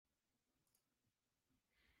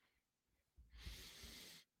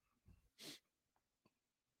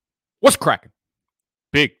What's cracking?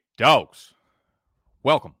 Big dogs.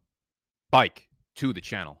 Welcome, Bike, to the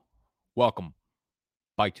channel. Welcome,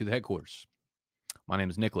 Bike, to the headquarters. My name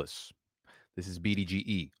is Nicholas. This is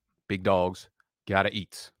BDGE. Big dogs gotta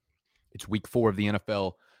eat. It's week 4 of the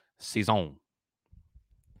NFL season.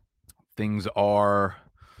 Things are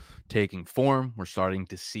taking form. We're starting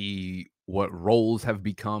to see what roles have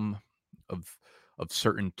become of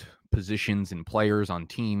certain positions and players on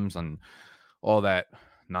teams and all that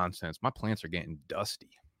nonsense. My plants are getting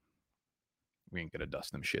dusty. We ain't gonna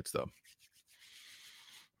dust them shits though.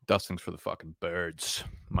 Dusting's for the fucking birds.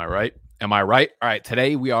 Am I right? Am I right? All right.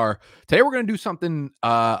 Today we're gonna do something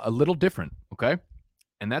a little different. Okay,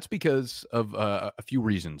 and that's because of a few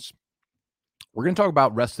reasons. We're gonna talk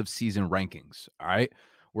about rest of season rankings. All right,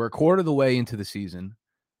 we're a quarter of the way into the season,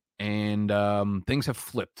 and things have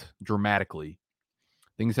flipped dramatically.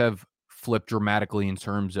 Things have flipped dramatically in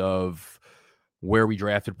terms of where we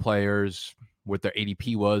drafted players, what their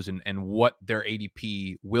ADP was, and what their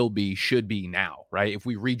ADP will be, should be now, right? If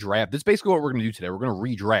we redraft, this is basically what we're going to do today. We're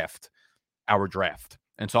going to redraft our draft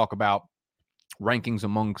and talk about rankings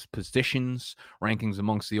amongst positions, rankings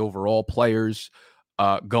amongst the overall players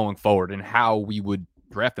going forward, and how we would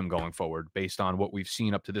draft them going forward based on what we've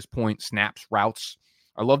seen up to this point, snaps, routes.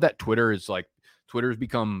 I love that Twitter's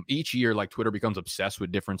become, each year, like Twitter becomes obsessed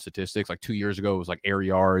with different statistics. Like 2 years ago, it was like air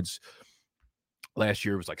yards. Last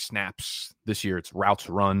year it was like snaps. This year it's routes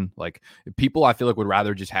run. Like, people, I feel like, would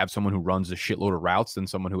rather just have someone who runs a shitload of routes than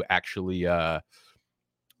someone who actually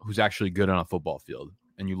who's actually good on a football field.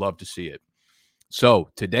 And you love to see it. So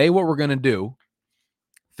today what we're going to do,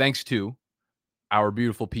 thanks to our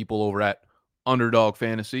beautiful people over at Underdog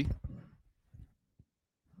Fantasy.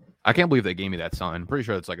 I can't believe they gave me that sign. I'm pretty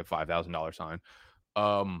sure it's like a $5,000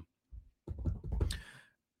 sign.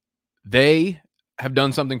 They have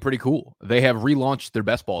done something pretty cool. They have relaunched their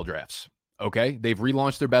best ball drafts. Okay. They've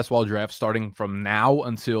relaunched their best ball drafts starting from now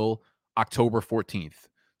until October 14th.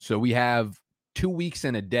 So we have 2 weeks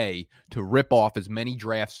and a day to rip off as many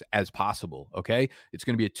drafts as possible. Okay. It's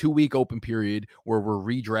going to be a 2-week open period where we're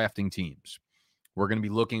redrafting teams. We're going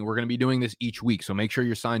to be doing this each week. So make sure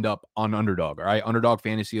you're signed up on Underdog. All right. Underdog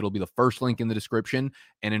Fantasy. It'll be the first link in the description.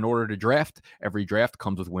 And in order to draft, every draft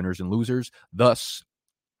comes with winners and losers. Thus,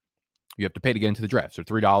 you have to pay to get into the draft. So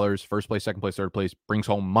 $3, first place, second place, third place brings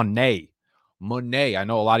home money. Money. I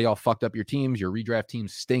know a lot of y'all fucked up your teams. Your redraft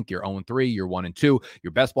teams stink. You're 0-3. You're 1-2.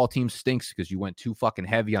 Your best ball team stinks because you went too fucking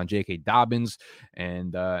heavy on J.K. Dobbins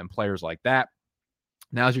and players like that.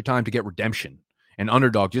 Now's your time to get redemption. And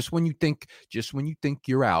Underdog, just when you think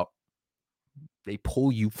you're out, they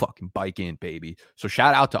pull you fucking bike in, baby. So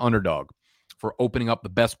shout out to Underdog for opening up the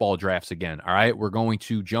best ball drafts again. All right, we're going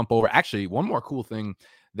to jump over. Actually, one more cool thing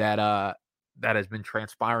that has been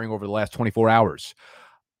transpiring over the last 24 hours.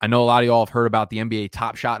 I know a lot of y'all have heard about the NBA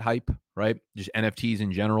Top Shot hype, right? Just NFTs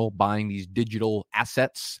in general, buying these digital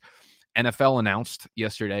assets. NFL announced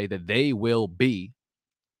yesterday that they will be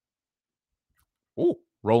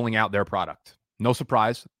rolling out their product. No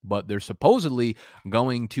surprise, but they're supposedly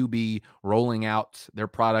going to be rolling out their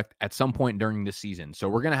product at some point during this season. So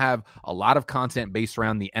we're going to have a lot of content based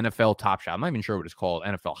around the NFL Top Shot. I'm not even sure what it's called.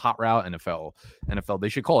 NFL Hot Route, NFL. They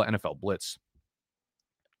should call it NFL Blitz.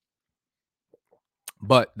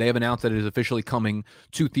 But they have announced that it is officially coming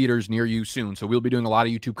to theaters near you soon. So we'll be doing a lot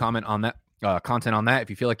of YouTube content on that. If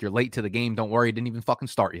you feel like you're late to the game, don't worry. It didn't even fucking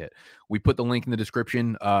start yet. We put the link in the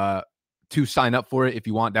description to sign up for it if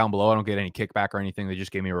you want down below. I don't get any kickback or anything. They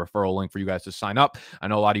just gave me a referral link for you guys to sign up. I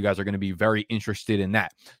know a lot of you guys are going to be very interested in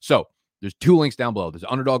that. So there's 2 links down below. There's the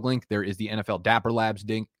Underdog link. There is the NFL Dapper Labs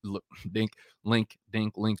link.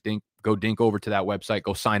 Go dink over to that website.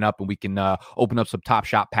 Go sign up and we can open up some Top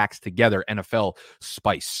Shot packs together. NFL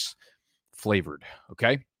Spice flavored.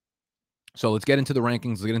 Okay. So let's get into the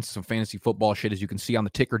rankings. Let's get into some fantasy football shit. As you can see on the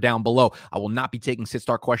ticker down below, I will not be taking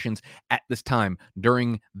sit-start questions at this time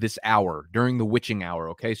during this hour, during the witching hour,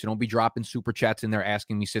 okay? So don't be dropping super chats in there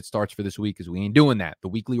asking me sit-starts for this week because we ain't doing that. The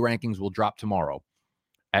weekly rankings will drop tomorrow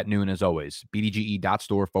at noon as always.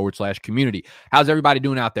 bdge.store/community. How's everybody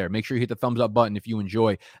doing out there? Make sure you hit the thumbs up button if you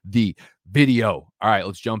enjoy the video. All right,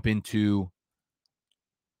 let's jump into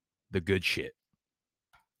the good shit,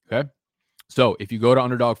 okay? So if you go to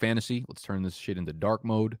Underdog Fantasy, let's turn this shit into dark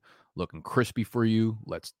mode, looking crispy for you.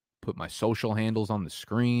 Let's put my social handles on the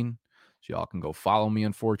screen so y'all can go follow me,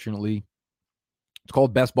 unfortunately. It's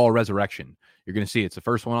called Best Ball Resurrection. You're going to see it's the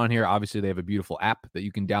first one on here. Obviously, they have a beautiful app that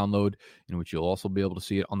you can download in which you'll also be able to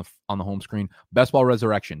see it on the home screen. Best Ball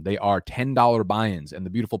Resurrection. They are $10 buy-ins. And the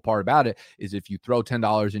beautiful part about it is if you throw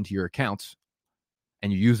 $10 into your accounts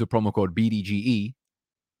and you use the promo code BDGE,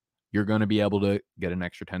 you're going to be able to get an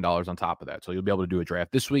extra $10 on top of that. So you'll be able to do a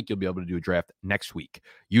draft this week. You'll be able to do a draft next week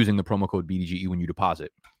using the promo code BDGE when you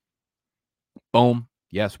deposit. Boom.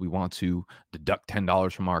 Yes, we want to deduct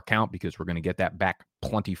 $10 from our account because we're going to get that back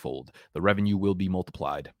plentyfold. The revenue will be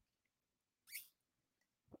multiplied.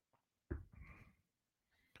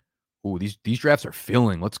 Ooh, these drafts are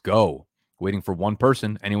filling. Let's go. Waiting for one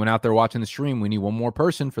person. Anyone out there watching the stream, we need one more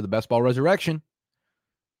person for the Best Ball Resurrection.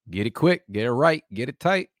 Get it quick. Get it right. Get it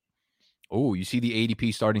tight. Oh, you see the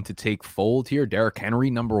ADP starting to take fold here. Derrick Henry,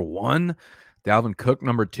 number 1. Dalvin Cook,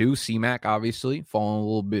 number 2. C-Mac, obviously, falling a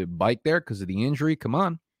little bit bike there because of the injury. Come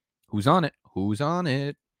on. Who's on it? Who's on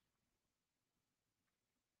it?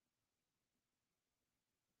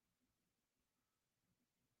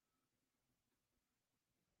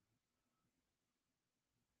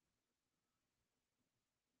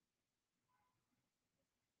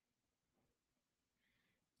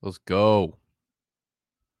 Let's go.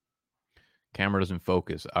 Camera doesn't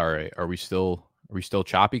focus. All right. Are we still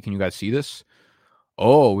choppy? Can you guys see this?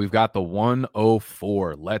 Oh, we've got the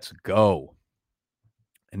 104. Let's go.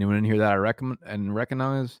 Anyone in here that I recommend and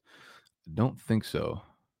recognize? Don't think so.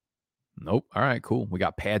 Nope. All right, cool. We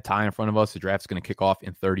got Pad Thai in front of us. The draft's going to kick off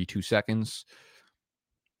in 32 seconds.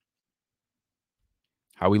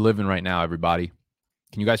 How we living right now, everybody?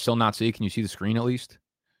 Can you guys still not see? Can you see the screen at least?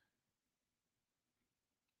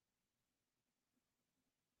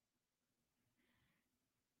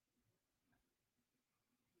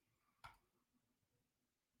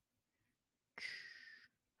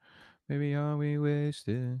 Baby, are we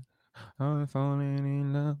wasted? Are we falling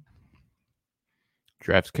in love?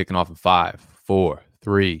 Draft's kicking off in 5, 4,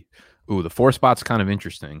 3. Ooh, the 4 spot's kind of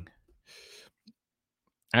interesting.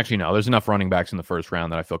 Actually, no, there's enough running backs in the first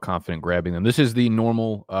round that I feel confident grabbing them. This is the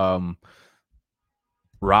normal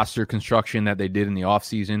roster construction that they did in the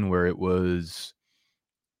offseason where it was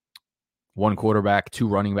 1 quarterback, 2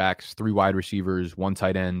 running backs, 3 wide receivers, 1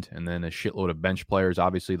 tight end, and then a shitload of bench players.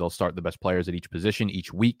 Obviously, they'll start the best players at each position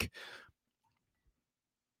each week.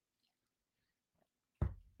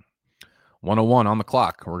 101 on the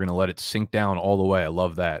clock. We're going to let it sink down all the way. I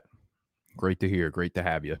love that. Great to hear. Great to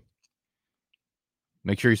have you.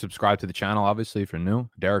 Make sure you subscribe to the channel, obviously, if you're new.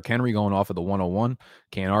 Derrick Henry going off at the 101.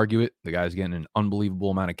 Can't argue it. The guy's getting an unbelievable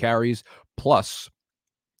amount of carries. Plus,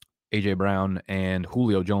 A.J. Brown and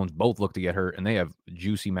Julio Jones both look to get hurt, and they have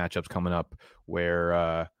juicy matchups coming up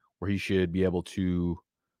where he should be able to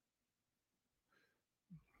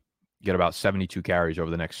get about 72 carries over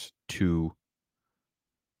the next 2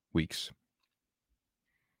 weeks.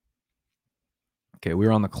 Okay,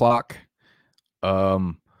 we're on the clock.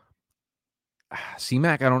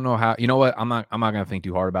 C-Mac, I don't know how. You know what? I'm not going to think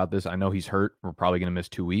too hard about this. I know he's hurt. We're probably going to miss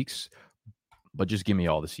 2 weeks. But just give me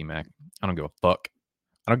all the C-Mac. I don't give a fuck.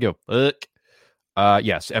 I don't give a fuck.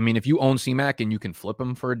 Yes, I mean, if you own C-Mac and you can flip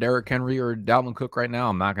him for a Derrick Henry or Dalvin Cook right now,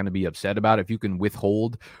 I'm not going to be upset about it. If you can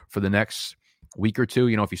withhold for the next week or two,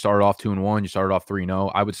 if you started off 2-1, you started off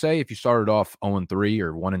 3-0. I would say if you started off 0-3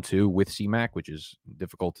 or 1-2 with C-Mac, which is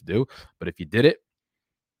difficult to do, but if you did it,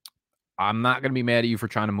 I'm not going to be mad at you for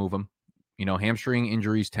trying to move him. Hamstring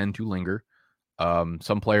injuries tend to linger.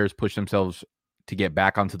 Some players push themselves to get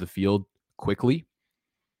back onto the field quickly.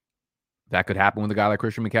 That could happen with a guy like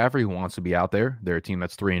Christian McCaffrey who wants to be out there. They're a team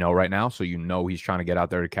that's 3-0 right now, so he's trying to get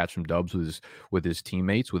out there to catch some dubs with his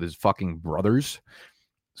teammates, with his fucking brothers.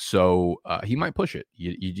 So he might push it.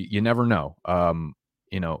 You never know.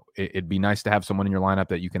 It'd be nice to have someone in your lineup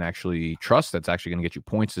that you can actually trust that's actually going to get you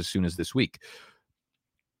points as soon as this week.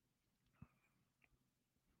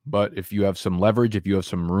 But if you have some leverage, if you have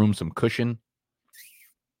some room, some cushion,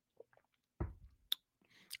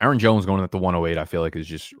 Aaron Jones going at the 108, I feel like is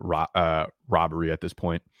just robbery at this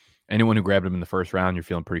point. Anyone who grabbed him in the first round, you're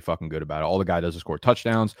feeling pretty fucking good about it. All the guy does is score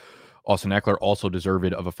touchdowns. Austin Eckler also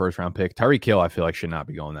deserved of a first-round pick. Tyreek Hill, I feel like, should not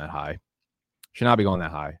be going that high.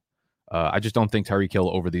 I just don't think Tyreek Hill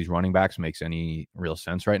over these running backs makes any real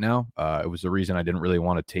sense right now. It was the reason I didn't really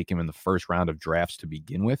want to take him in the first round of drafts to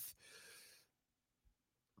begin with.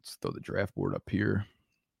 Let's throw the draft board up here.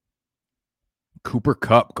 Cooper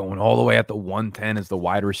Kupp going all the way at the 110 as the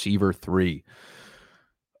wide receiver 3.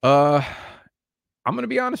 I'm going to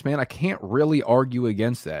be honest, man. I can't really argue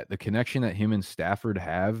against that. The connection that him and Stafford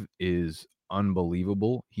have is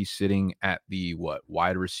unbelievable. He's sitting at the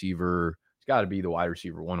wide receiver. He's got to be the wide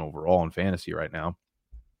receiver 1 overall in fantasy right now.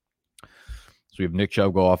 So we have Nick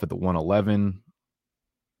Chubb go off at the 111.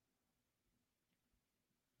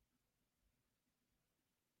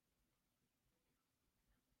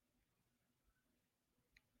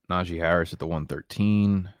 Najee Harris at the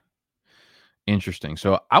 113. Interesting.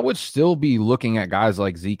 So I would still be looking at guys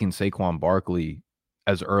like Zeke and Saquon Barkley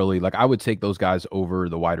as early. Like I would take those guys over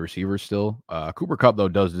the wide receivers still. Cooper Kupp though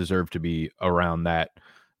does deserve to be around that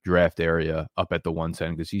draft area up at the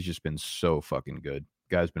 110 because he's just been so fucking good.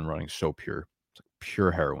 Guy's been running so pure. It's like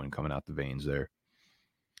pure heroin coming out the veins there.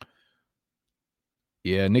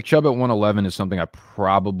 Yeah, Nick Chubb at 111 is something I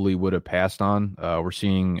probably would have passed on. We're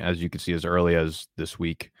seeing, as you can see, as early as this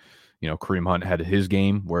week, Kareem Hunt had his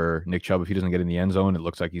game where Nick Chubb, if he doesn't get in the end zone, it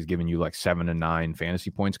looks like he's giving you like 7 to 9 fantasy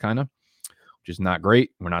points, kind of, which is not great.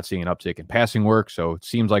 We're not seeing an uptick in passing work, so it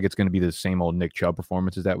seems like it's going to be the same old Nick Chubb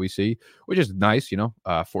performances that we see, which is nice.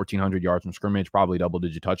 1,400 yards from scrimmage, probably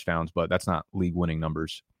double-digit touchdowns, but that's not league-winning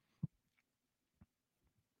numbers.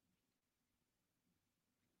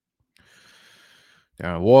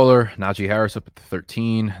 Darren Waller, Najee Harris up at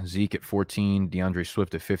 13, Zeke at 14, DeAndre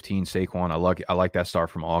Swift at 15, Saquon. I like that start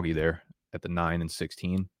from Augie there at the 9 and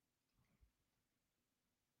 16.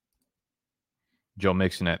 Joe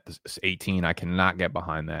Mixon at 18. I cannot get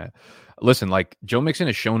behind that. Listen, like Joe Mixon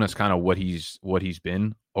has shown us kind of what he's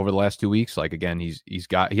been over the last 2 weeks. Like again, he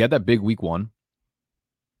had that big week 1.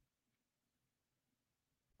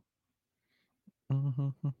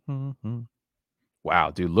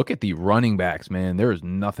 Wow, dude, look at the running backs, man. There is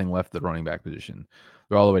nothing left at the running back position.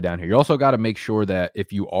 They're all the way down here. You also got to make sure that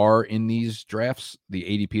if you are in these drafts, the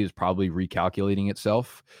ADP is probably recalculating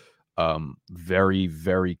itself very,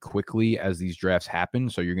 very quickly as these drafts happen.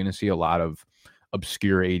 So you're going to see a lot of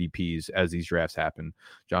obscure ADPs as these drafts happen.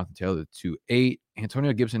 Jonathan Taylor to 2.8,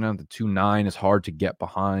 Antonio Gibson down to 2.9 is hard to get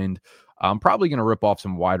behind. I'm probably going to rip off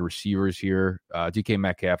some wide receivers here. DK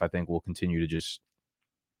Metcalf, I think, will continue to just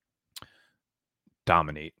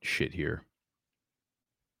dominate shit here.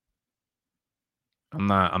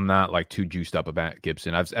 I'm not like too juiced up about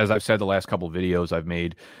Gibson. As I've said the last couple of videos I've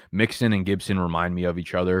made, Mixon and Gibson remind me of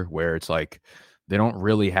each other, where it's like they don't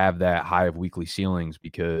really have that high of weekly ceilings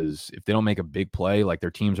because if they don't make a big play, like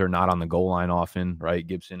their teams are not on the goal line often, right?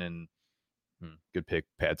 Gibson and good pick,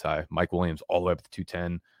 Pad Thai, Mike Williams all the way up to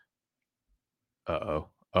 210.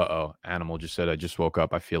 Animal just said I just woke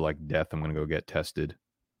up. I feel like death. I'm gonna go get tested.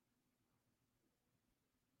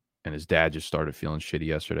 And his dad just started feeling shitty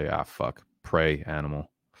yesterday. Ah, fuck. Pray,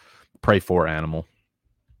 Animal. Pray for Animal.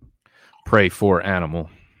 Pray for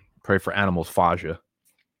Animal. Pray for Animal's Faja.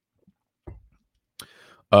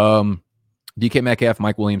 DK Metcalf,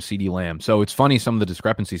 Mike Williams, CD Lamb. So it's funny some of the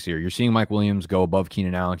discrepancies here. You're seeing Mike Williams go above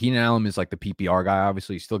Keenan Allen. Keenan Allen is like the PPR guy.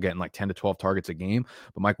 Obviously, he's still getting like 10 to 12 targets a game,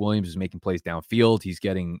 but Mike Williams is making plays downfield. He's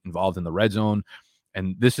getting involved in the red zone.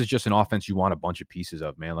 And this is just an offense you want a bunch of pieces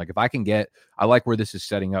of, man. Like if I can I like where this is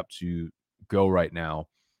setting up to go right now.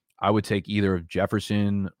 I would take either of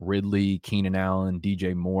Jefferson, Ridley, Keenan Allen,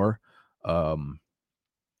 DJ Moore. There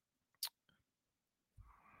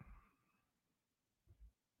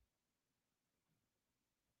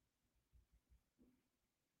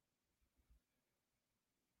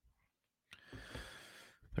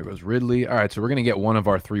goes Ridley. All right, so we're going to get one of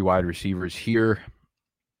our 3 wide receivers here.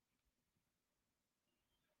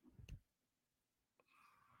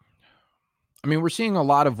 I mean, we're seeing a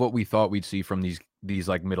lot of what we thought we'd see from these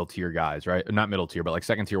like middle tier guys, right? Not middle tier, but like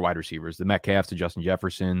second tier wide receivers, the Metcalfs, the Justin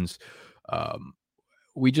Jeffersons.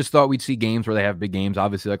 We just thought we'd see games where they have big games,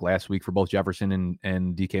 obviously like last week for both Jefferson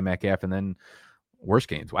and DK Metcalf, and then worse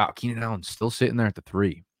games. Wow, Keenan Allen's still sitting there at the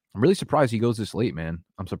 3. I'm really surprised he goes this late, man.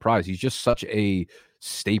 I'm surprised. He's just such a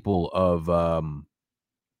staple of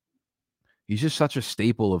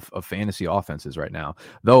fantasy offenses right now.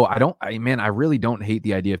 Though I really don't hate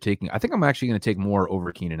the idea of taking. I think I'm actually going to take more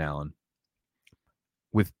over Keenan Allen.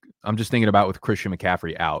 I'm just thinking about with Christian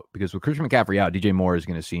McCaffrey out, because with Christian McCaffrey out, DJ Moore is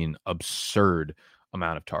going to see an absurd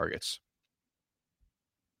amount of targets.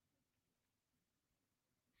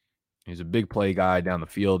 He's a big play guy down the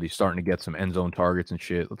field. He's starting to get some end zone targets and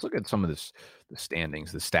shit. Let's look at some of the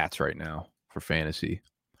standings, the stats right now for fantasy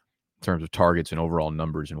in terms of targets and overall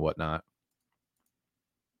numbers and whatnot.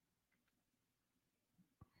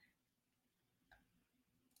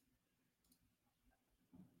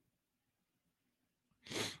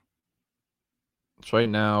 So right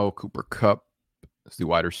now, Cooper Kupp is the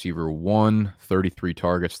wide receiver 1, 33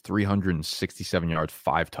 targets, 367 yards,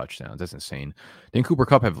 5 touchdowns. That's insane. Didn't Cooper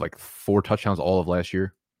Kupp have like 4 touchdowns all of last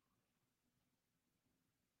year?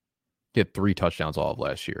 He had 3 touchdowns all of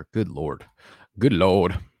last year. Good Lord. Good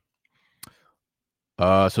Lord.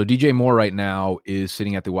 So DJ Moore right now is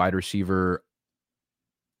sitting at the wide receiver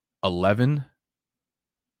 11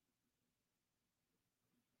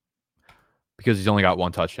 because he's only got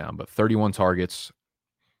 1 touchdown, but 31 targets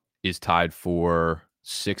is tied for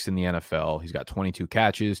sixth in the NFL. He's got 22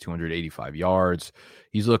 catches, 285 yards.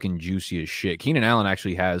 He's looking juicy as shit. Keenan Allen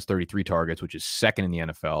actually has 33 targets, which is second in the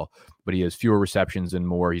NFL, but he has fewer receptions than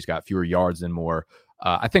Moore. He's got fewer yards than Moore.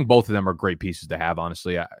 I think both of them are great pieces to have,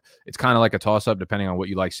 honestly. It's kind of like a toss-up depending on what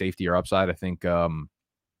you like, safety or upside. I think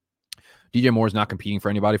DJ Moore is not competing for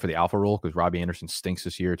anybody for the alpha role because Robbie Anderson stinks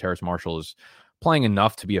this year. Terrace Marshall is playing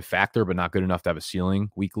enough to be a factor, but not good enough to have a ceiling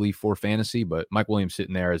weekly for fantasy. But Mike Williams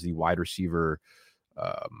sitting there as the wide receiver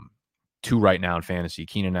 2 right now in fantasy.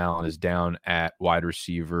 Keenan Allen is down at wide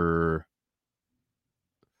receiver.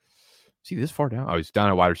 Is he this far down? Oh, he's down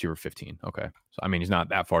at wide receiver 15. Okay. So, I mean, he's not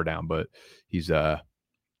that far down, but he's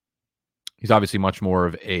obviously much more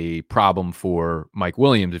of a problem for Mike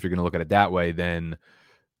Williams, if you're going to look at it that way, than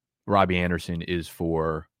Robbie Anderson is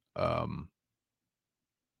for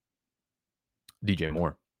DJ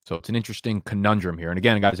Moore. So it's an interesting conundrum here. And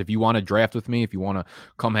again, guys, if you want to draft with me, if you want to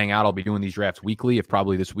come hang out, I'll be doing these drafts weekly, if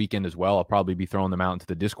probably this weekend as well. I'll probably be throwing them out into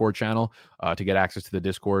the Discord channel. To get access to the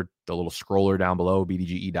Discord, the little scroller down below,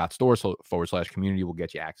 bdge.store/community will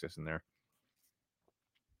get you access in there.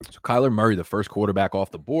 So Kyler Murray, the first quarterback off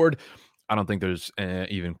the board. I don't think there's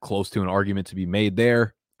even close to an argument to be made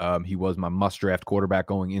there. He was my must-draft quarterback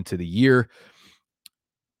going into the year.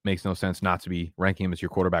 Makes no sense not to be ranking him as your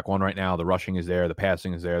quarterback 1 right now. The rushing is there. The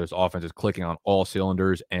passing is there. This offense is clicking on all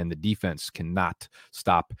cylinders, and the defense cannot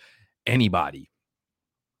stop anybody.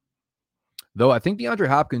 Though I think DeAndre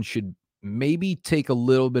Hopkins should maybe take a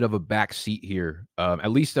little bit of a back seat here, at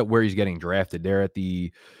least at where he's getting drafted. There at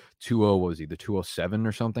the 2-0, what was he, the 207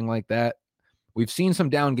 or something like that. We've seen some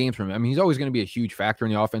down games from him. I mean, he's always going to be a huge factor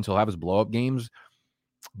in the offense. He'll have his blow-up games.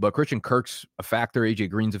 But Christian Kirk's a factor.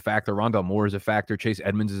 AJ Green's a factor. Rondale Moore is a factor. Chase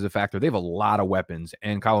Edmonds is a factor. They have a lot of weapons,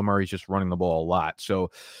 and Kyler Murray's just running the ball a lot.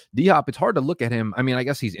 So D-Hop, it's hard to look at him. I mean, I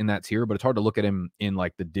guess he's in that tier, but it's hard to look at him in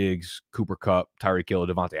like the Diggs, Cooper Kupp, Tyreek Hill,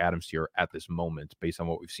 Devontae Adams tier at this moment based on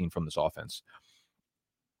what we've seen from this offense.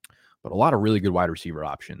 But a lot of really good wide receiver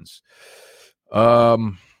options.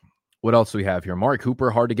 What else do we have here? Amari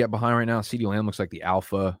Cooper, hard to get behind right now. CeeDee Lamb looks like the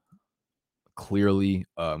alpha, clearly.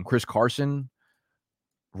 Chris Carson,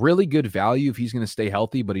 really good value if he's going to stay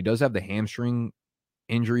healthy, but he does have the hamstring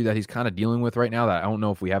injury that he's kind of dealing with right now that I don't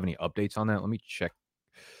know if we have any updates on that. Let me check.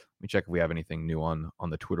 Let me check if we have anything new on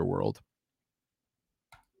the Twitter world.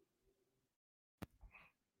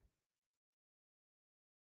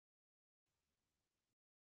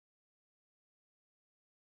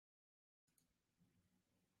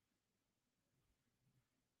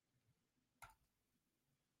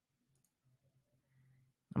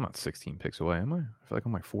 I'm not 16 picks away, am I? I feel like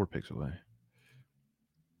I'm like 4 picks away.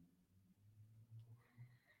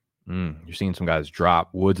 You're seeing some guys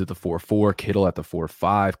drop. Woods at the 4-4, Kittle at the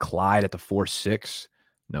 4-5, Clyde at the 4-6.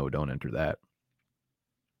 No, don't enter that.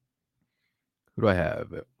 Who do I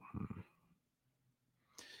have?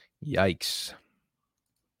 Yikes.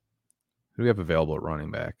 Who do we have available at running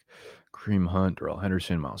back? Kareem Hunt, Darrell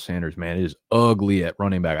Henderson, Miles Sanders. Man, it is ugly at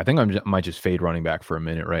running back. I think I might just fade running back for a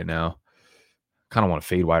minute right now. Kind of want to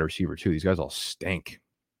fade wide receiver too. These guys all stink.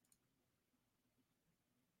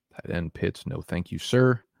 Tight end Pitts. No, thank you,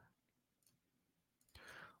 sir.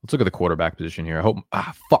 Let's look at the quarterback position here. I hope.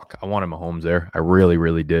 Fuck. I wanted Mahomes there. I really,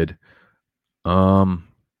 really did. I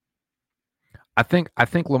think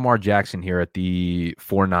Lamar Jackson here at the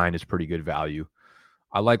 4-9 is pretty good value.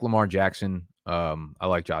 I like Lamar Jackson. I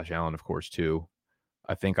like Josh Allen, of course, too.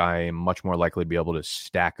 I think I am much more likely to be able to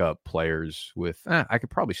stack up players with. I could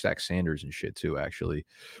probably stack Sanders and shit too, actually.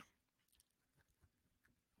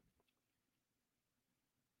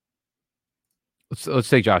 Let's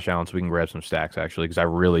take Josh Allen so we can grab some stacks, actually, because I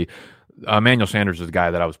really Emmanuel Sanders is the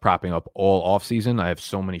guy that I was propping up all offseason. I have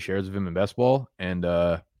so many shares of him in best ball, and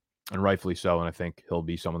rightfully so. And I think he'll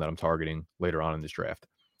be someone that I'm targeting later on in this draft.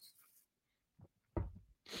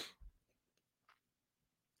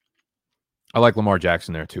 I like Lamar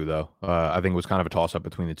Jackson there too, though. I think it was kind of a toss-up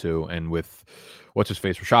between the two. And with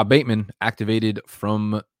what's-his-face, Rashad Bateman, activated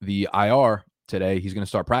from the IR today, he's going to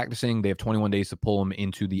start practicing. They have 21 days to pull him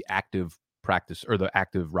into the active practice or the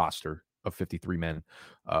active roster of 53 men.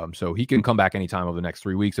 So he can come back anytime over the next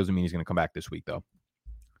 3 weeks. Doesn't mean he's going to come back this week, though.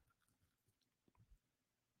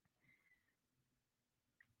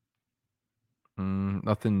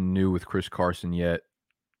 Nothing new with Chris Carson yet.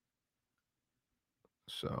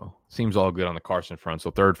 So seems all good on the Carson front.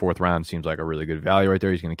 So 3rd, 4th round seems like a really good value right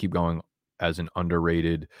there. He's going to keep going as an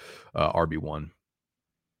underrated RB1.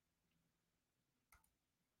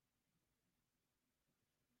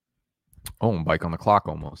 Oh, bike on the clock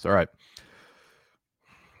almost. All right.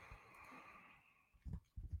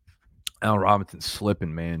 Allen Robinson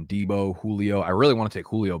slipping, man. Debo, Julio. I really want to take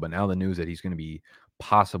Julio, but now the news that he's going to be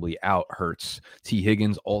possibly out. Hurts. T.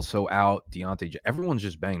 Higgins also out. Deontay. Everyone's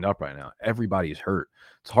just banged up right now. Everybody's hurt.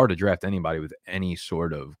 It's hard to draft anybody with any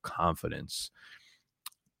sort of confidence.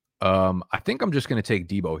 I think I'm just going to take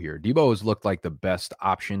Debo here. Debo has looked like the best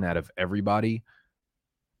option out of everybody.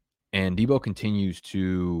 And Debo continues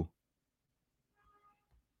to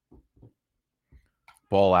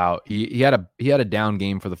ball out. He had a down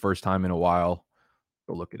game for the first time in a while.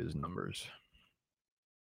 Go look at his numbers.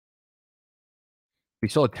 He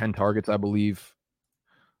still had 10 targets, I believe.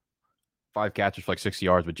 5 catches for like 60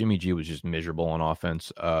 yards, but Jimmy G was just miserable on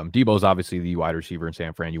offense. Debo's obviously the wide receiver in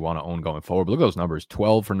San Fran you want to own going forward. But look at those numbers: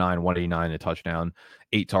 12 for 9, 189, a touchdown,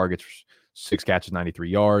 8 targets, 6 catches, 93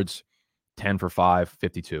 yards, 10 for 5,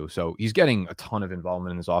 52. So he's getting a ton of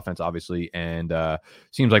involvement in this offense, obviously, and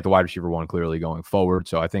seems like the wide receiver one clearly going forward.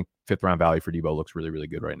 So I think 5th round value for Debo looks really, really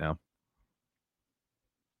good right now.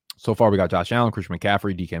 So far, we got Josh Allen, Christian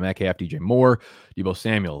McCaffrey, DK Metcalf, DJ Moore, Debo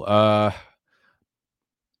Samuel.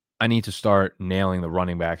 I need to start nailing the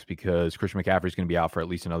running backs because Christian McCaffrey is going to be out for at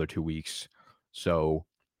least another 2 weeks. So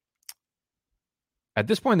at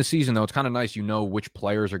this point in the season, though, it's kind of nice you know which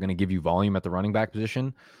players are going to give you volume at the running back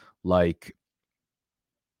position. Like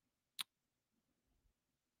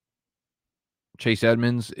Chase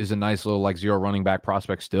Edmonds is a nice little like zero running back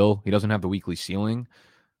prospect still. He doesn't have the weekly ceiling,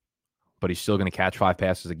 but he's still going to catch 5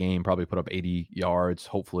 passes a game, probably put up 80 yards,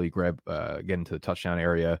 hopefully get into the touchdown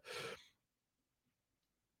area.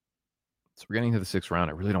 So we're getting to the 6th round.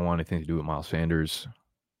 I really don't want anything to do with Miles Sanders.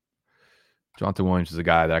 Jonathan Williams is a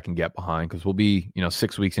guy that I can get behind because we'll be,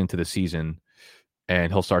 6 weeks into the season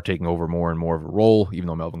and he'll start taking over more and more of a role, even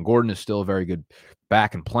though Melvin Gordon is still a very good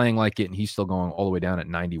back and playing like it, and he's still going all the way down at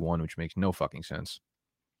 91, which makes no fucking sense.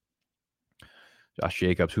 Josh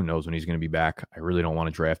Jacobs, who knows when he's going to be back. I really don't want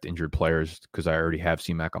to draft injured players because I already have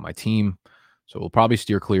C-Mac on my team. So we'll probably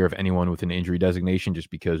steer clear of anyone with an injury designation just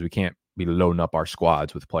because we can't be loading up our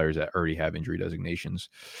squads with players that already have injury designations.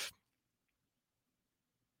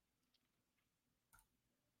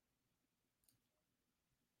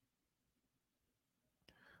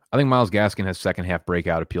 I think Myles Gaskin has second half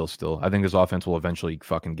breakout appeal still. I think this offense will eventually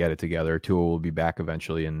fucking get it together. Tua will be back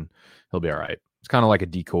eventually, and he'll be all right. It's kind of like a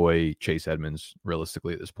decoy Chase Edmonds,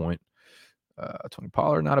 realistically, at this point. Tony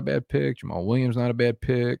Pollard, not a bad pick. Jamal Williams, not a bad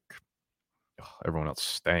pick. Everyone else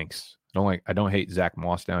stinks. I don't hate Zach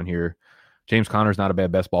Moss down here. James Conner's not a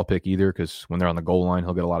bad best ball pick either because when they're on the goal line,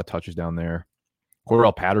 he'll get a lot of touches down there.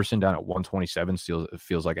 Cordell Patterson down at 127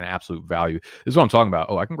 feels like an absolute value. This is what I'm talking about.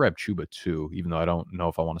 Oh, I can grab Chuba too, even though I don't know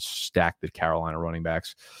if I want to stack the Carolina running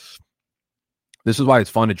backs. This is why it's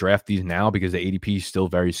fun to draft these now because the ADP is still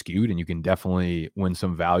very skewed and you can definitely win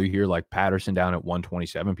some value here. Like Patterson down at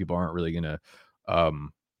 127. People aren't really going to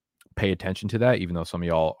pay attention to that, even though some of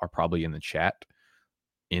y'all are probably in the chat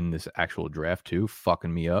in this actual draft too,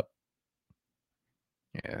 fucking me up.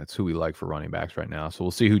 Yeah, that's who we like for running backs right now. So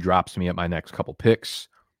we'll see who drops me at my next couple picks.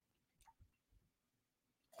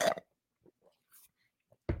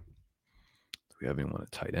 Do we have anyone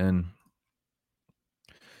at tight end?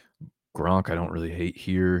 Gronk, I don't really hate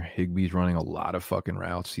here. Higbee's running a lot of fucking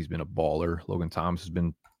routes. He's been a baller. Logan Thomas has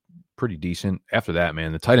been pretty decent. After that,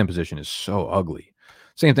 man, the tight end position is so ugly.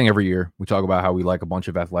 Same thing every year. We talk about how we like a bunch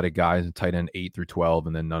of athletic guys in tight end 8 through 12,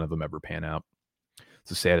 and then none of them ever pan out. It's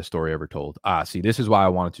the saddest story ever told. See, this is why I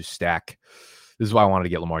wanted to stack. This is why I wanted to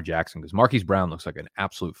get Lamar Jackson because Marquise Brown looks like an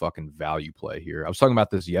absolute fucking value play here. I was talking about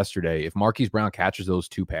this yesterday. If Marquise Brown catches those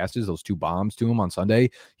 2 passes, those 2 bombs to him on Sunday,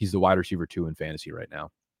 he's the wide receiver 2 in fantasy right now.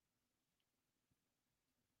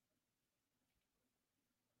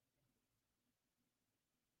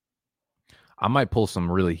 I might pull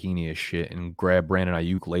some really heinous shit and grab Brandon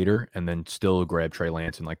Ayuk later and then still grab Trey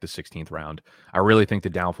Lance in like the 16th round. I really think the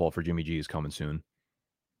downfall for Jimmy G is coming soon.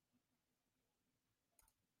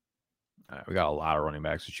 All right, we got a lot of running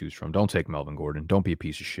backs to choose from. Don't take Melvin Gordon. Don't be a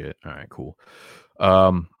piece of shit. All right, cool.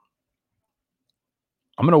 I'm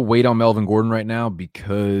going to wait on Melvin Gordon right now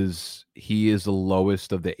because he is the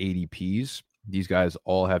lowest of the ADPs. These guys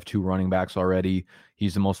all have 2 running backs already.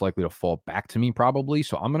 He's the most likely to fall back to me probably.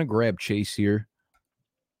 So I'm going to grab Chase here.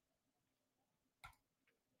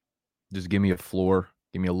 Just give me a floor.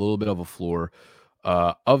 Give me a little bit of a floor.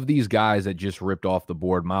 Of these guys that just ripped off the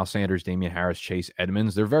board, Miles Sanders, Damian Harris, Chase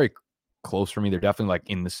Edmonds, they're very close for me. They're definitely like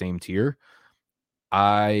in the same tier.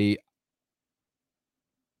 Honestly,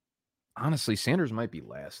 Sanders might be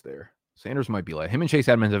last there. Sanders might be last. Him and Chase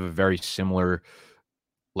Edmonds have a very similar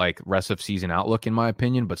like rest of season outlook in my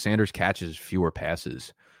opinion, but Sanders catches fewer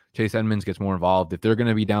passes. Chase Edmonds gets more involved. If they're going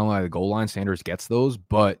to be down by the goal line, Sanders gets those,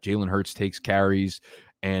 but Jalen Hurts takes carries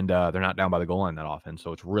and they're not down by the goal line that often.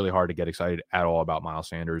 So it's really hard to get excited at all about Miles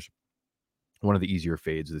Sanders. one of the easier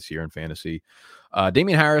fades this year in fantasy.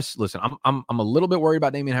 Damian Harris, listen, I'm a little bit worried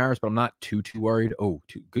about Damian Harris, but I'm not too worried. Oh,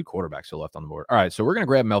 two good quarterbacks still left on the board. All right, so we're gonna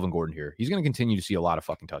grab Melvin Gordon here. He's gonna continue to see a lot of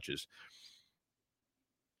fucking touches.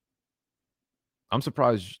 I'm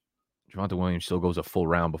surprised Javonte Williams still goes a full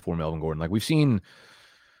round before Melvin Gordon. Like we've seen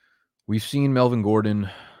Melvin Gordon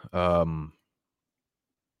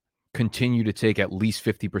continue to take at least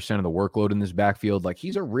 50% of the workload in this backfield. Like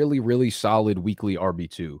he's a really, really solid weekly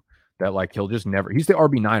RB2 that like he'll just never, he's the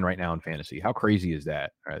RB9 right now in fantasy. How crazy is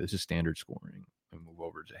that? All right, this is standard scoring. Let me move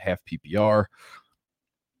over to half PPR.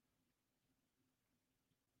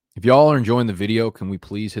 If y'all are enjoying the video, can we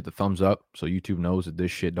please hit the thumbs up so YouTube knows that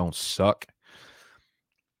this shit don't suck?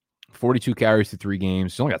 42 carries to 3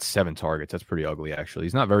 games. He's only got 7 targets. That's pretty ugly, actually.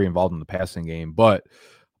 He's not very involved in the passing game, but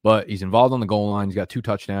he's involved on the goal line. He's got 2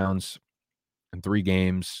 touchdowns in 3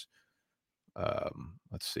 games.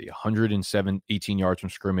 Let's see, 18 yards from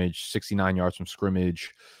scrimmage, 69 yards from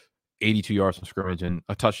scrimmage, 82 yards from scrimmage, and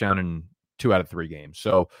a touchdown in 2 out of 3 games.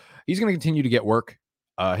 So he's going to continue to get work.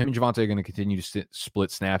 Him and Javonte are going to continue to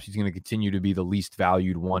split snaps. He's going to continue to be the least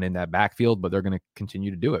valued one in that backfield, but they're going to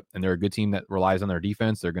continue to do it. And they're a good team that relies on their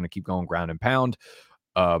defense. They're going to keep going ground and pound.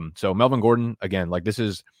 So Melvin Gordon, again, like this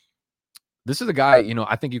is a guy, you know,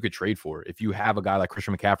 I think you could trade for. If you have a guy like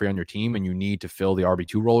Christian McCaffrey on your team and you need to fill the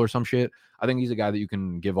RB2 role or some shit, I think he's a guy that you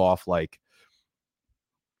can give off like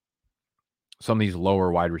some of these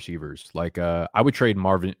lower wide receivers. Like I would trade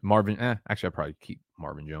Marvin. Actually, I'd probably keep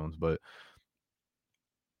Marvin Jones, but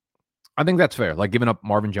I think that's fair. Like giving up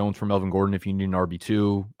Marvin Jones for Melvin Gordon if you need an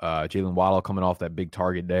RB2. Jalen Waddle coming off that big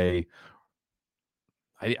target day.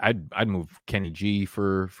 I'd move Kenny G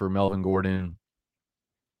for Melvin Gordon.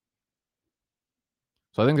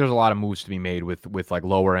 So I think there's a lot of moves to be made with like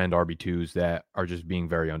lower end RB2s that are just being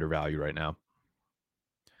very undervalued right now.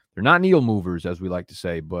 They're not needle movers, as we like to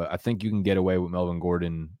say, but I think you can get away with Melvin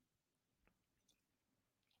Gordon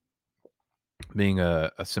being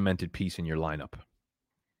a cemented piece in your lineup.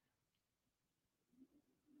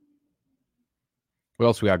 What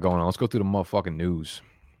else we got going on? Let's go through the motherfucking news.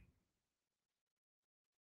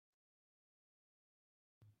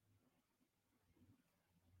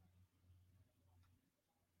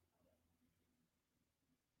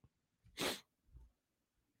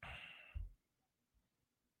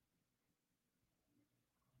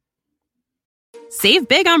 Save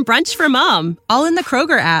big on brunch for mom, all in the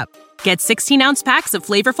Kroger app. Get 16-ounce packs of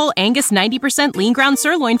flavorful Angus 90% lean ground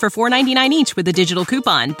sirloin for $4.99 each with a digital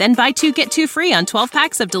coupon. Then buy 2, get 2 free on 12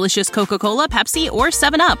 packs of delicious Coca-Cola, Pepsi, or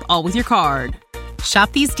 7-Up, all with your card.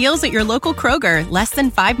 Shop these deals at your local Kroger, less than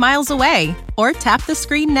 5 miles away. Or tap the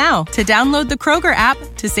screen now to download the Kroger app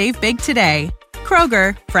to save big today.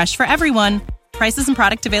 Kroger, fresh for everyone. Prices and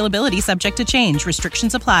product availability subject to change.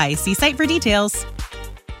 Restrictions apply. See site for details.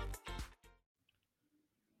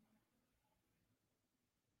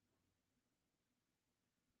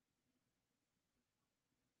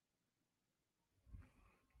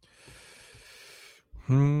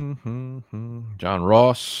 John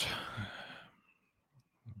Ross.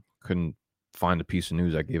 Couldn't find a piece of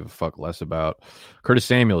news I gave a fuck less about. Curtis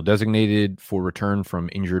Samuel designated for return from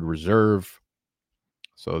injured reserve.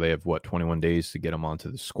 So they have, 21 days to get him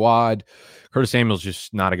onto the squad. Curtis Samuel's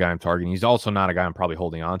just not a guy I'm targeting. He's also not a guy I'm probably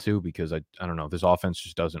holding on to because I don't know. This offense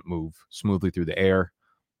just doesn't move smoothly through the air.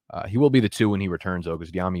 He will be the 2 when he returns, though,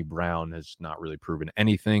 because De'Ami Brown has not really proven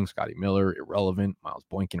anything. Scotty Miller, irrelevant. Miles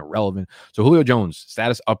Boykin, irrelevant. So Julio Jones,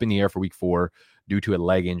 status up in the air for week 4 due to a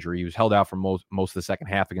leg injury. He was held out for most of the second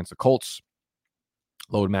half against the Colts.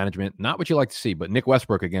 Load management, not what you like to see. But Nick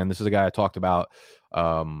Westbrook, again, this is a guy I talked about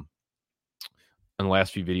in the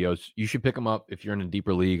last few videos. You should pick him up if you're in a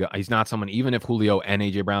deeper league. He's not someone, even if Julio and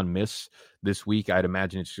A.J. Brown miss this week, I'd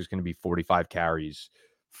imagine it's just going to be 45 carries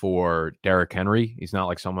for Derrick Henry. He's not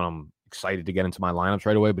like someone I'm excited to get into my lineups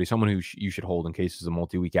right away, but he's someone who you should hold in case it's a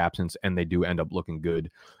multi-week absence, and they do end up looking good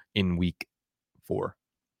in week 4.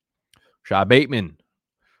 Rashad Bateman,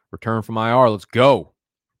 return from IR. Let's go.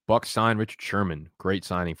 Bucs sign Richard Sherman. Great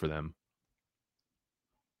signing for them.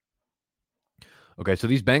 Okay, so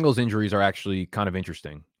these Bengals injuries are actually kind of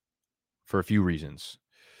interesting for a few reasons.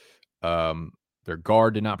 Their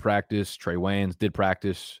guard did not practice. Trey Wayans did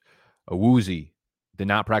practice. Awuzie did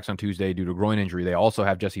not practice on Tuesday due to a groin injury. They also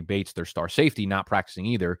have Jesse Bates, their star safety, not practicing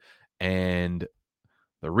either. And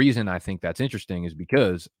the reason I think that's interesting is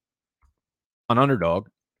because on Underdog,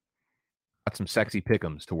 got some sexy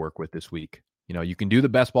pick'ems to work with this week. You know, you can do the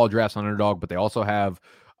best ball drafts on Underdog, but they also have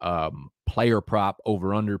player prop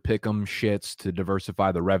over-under pick'em shits to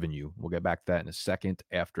diversify the revenue. We'll get back to that in a second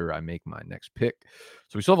after I make my next pick.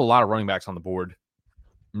 So we still have a lot of running backs on the board.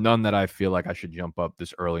 None that I feel like I should jump up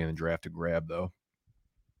this early in the draft to grab, though.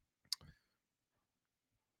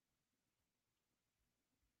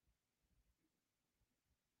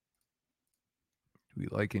 Do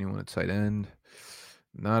we like anyone at tight end?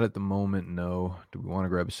 Not at the moment, no. Do we want to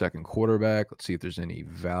grab a second quarterback? Let's see if there's any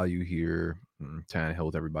value here. Tannehill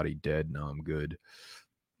with everybody dead. No, I'm good.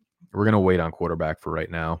 We're going to wait on quarterback for right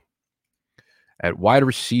now. At wide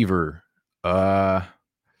receiver, I'm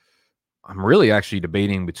really actually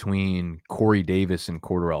debating between Corey Davis and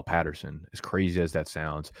Cordarrelle Patterson, as crazy as that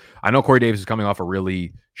sounds. I know Corey Davis is coming off a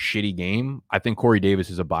really shitty game. I think Corey Davis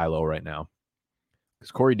is a buy low right now.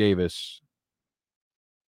 Because Corey Davis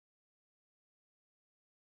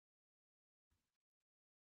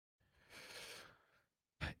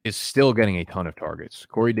is still getting a ton of targets.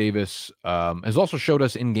 Corey Davis has also showed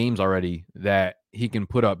us in games already that he can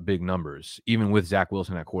put up big numbers, even with Zach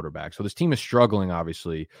Wilson at quarterback. So this team is struggling,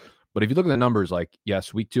 obviously. But if you look at the numbers, like,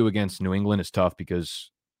 yes, week 2 against New England is tough because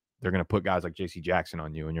they're going to put guys like J.C. Jackson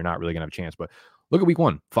on you, and you're not really going to have a chance. But look at week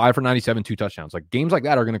 1, 5 for 97, 2 touchdowns. Like, games like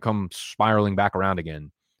that are going to come spiraling back around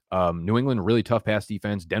again. New England, really tough pass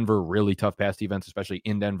defense. Denver, really tough pass defense, especially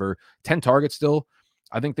in Denver. 10 targets still.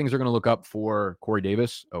 I think things are going to look up for Corey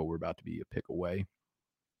Davis. Oh, we're about to be a pick away.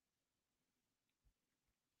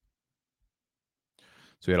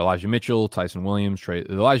 So we had Elijah Mitchell, Tyson Williams, Trey.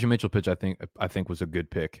 The Elijah Mitchell pitch, I think was a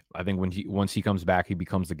good pick. I think once he comes back, he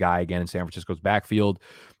becomes the guy again in San Francisco's backfield.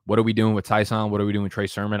 What are we doing with Tyson? What are we doing with Trey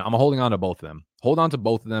Sermon? I'm holding on to both of them. Hold on to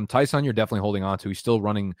both of them. Tyson, you're definitely holding on to. He's still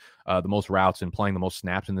running the most routes and playing the most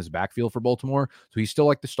snaps in this backfield for Baltimore. So he's still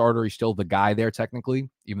like the starter. He's still the guy there technically,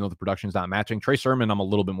 even though the production's not matching. Trey Sermon, I'm a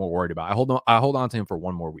little bit more worried about. I hold on to him for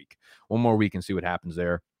one more week and see what happens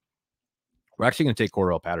there. We're actually going to take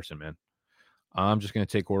Cordarrelle Patterson, man. I'm just going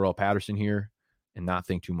to take Cordarrelle Patterson here and not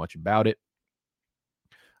think too much about it.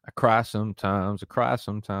 I cry sometimes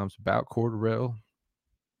about Cordarrelle.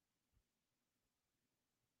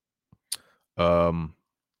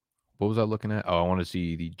 What was I looking at? Oh, I want to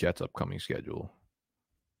see the Jets' upcoming schedule.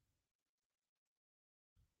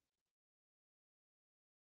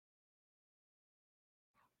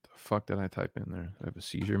 The fuck did I type in there? I have a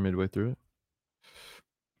seizure midway through it.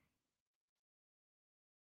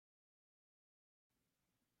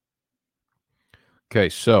 Okay,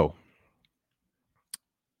 so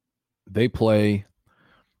they play.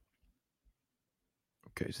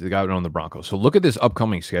 Okay, so they got it on the Broncos. So look at this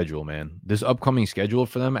upcoming schedule, man. This upcoming schedule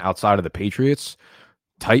for them outside of the Patriots: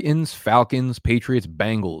 Titans, Falcons, Patriots,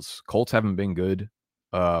 Bengals. Colts haven't been good.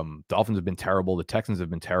 Dolphins have been terrible. The Texans have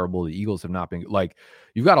been terrible. The Eagles have not been like.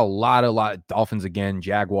 You've got a lot. Dolphins again,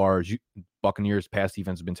 Jaguars, Buccaneers. Pass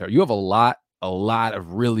defense has been terrible. You have a lot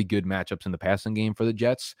of really good matchups in the passing game for the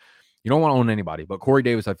Jets. You don't want to own anybody, but Corey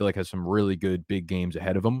Davis, I feel like, has some really good big games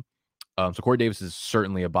ahead of him. So Corey Davis is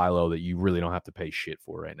certainly a buy low that you really don't have to pay shit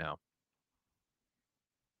for right now.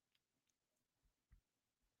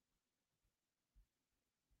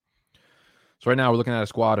 So right now we're looking at a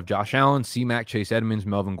squad of Josh Allen, C-Mac, Chase Edmonds,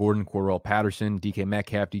 Melvin Gordon, Cordarrelle Patterson, DK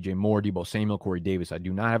Metcalf, DJ Moore, Deebo Samuel, Corey Davis. I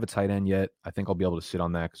do not have a tight end yet. I think I'll be able to sit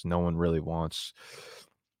on that because no one really wants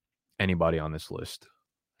anybody on this list.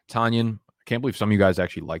 Tanyan. I can't believe some of you guys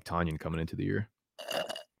actually like Tanyan coming into the year.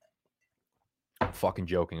 I'm fucking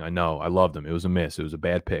joking. I know. I loved him. It was a miss. It was a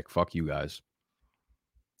bad pick. Fuck you guys.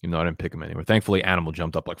 Even though I didn't pick him anywhere. Thankfully, Animal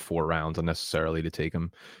jumped up like 4 rounds unnecessarily to take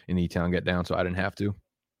him in the E-Town get down, so I didn't have to.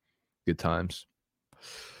 Good times.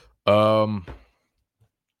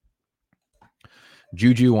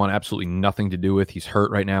 Juju want absolutely nothing to do with. He's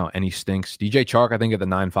hurt right now, and he stinks. DJ Chark, I think at the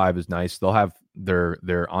 9-5 is nice. They'll have their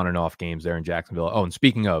on and off games there in Jacksonville. Oh, and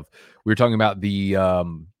speaking of, we were talking about the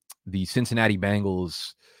Cincinnati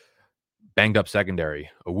Bengals banged up secondary.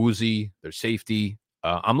 Awuzie, their safety.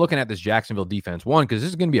 I'm looking at this Jacksonville defense. One, because this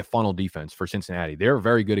is going to be a funnel defense for Cincinnati. They're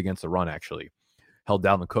very good against the run, actually. Held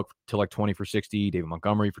Dalvin Cook to like 20 for 60, David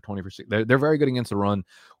Montgomery for 20 for 60. They're very good against the run.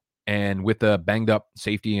 And with the banged up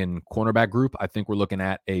safety and cornerback group, I think we're looking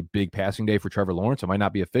at a big passing day for Trevor Lawrence. It might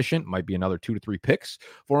not be efficient. It might be another 2 to 3 picks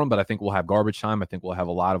for him, but I think we'll have garbage time. I think we'll have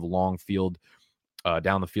a lot of long field,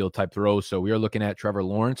 down the field type throws. So we are looking at Trevor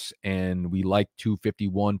Lawrence, and we like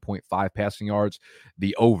 251.5 passing yards,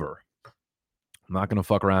 the over. I'm not going to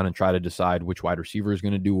fuck around and try to decide which wide receiver is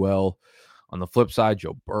going to do well. On the flip side,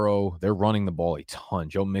 Joe Burrow, they're running the ball a ton.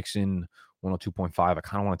 Joe Mixon, 102.5. I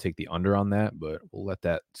kind of want to take the under on that, but we'll let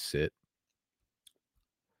that sit.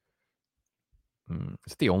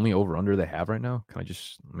 Is it the only over-under they have right now? Let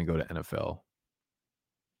me go to NFL.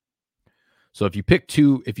 So if you pick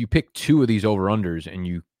two of these over-unders and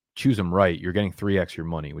you choose them right, you're getting 3x your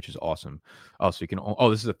money, which is awesome. Oh, so you can,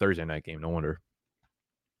 this is a Thursday night game. No wonder.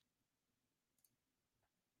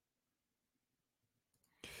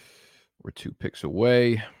 We're 2 picks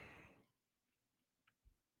away.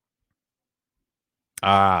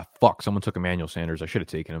 Fuck. Someone took Emmanuel Sanders. I should have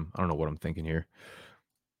taken him. I don't know what I'm thinking here.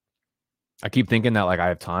 I keep thinking that, like, I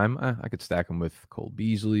have time. I could stack him with Cole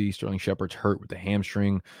Beasley. Sterling Shepard's hurt with the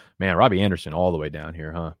hamstring. Man, Robbie Anderson all the way down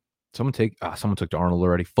here, huh? Someone took to Arnold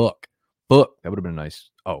already. Fuck. That would have been nice.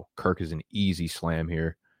 Oh, Kirk is an easy slam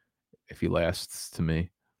here if he lasts to me.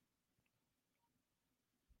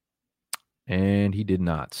 And he did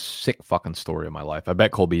not. Sick fucking story of my life. I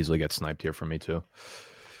bet Cole Beasley gets sniped here from me too.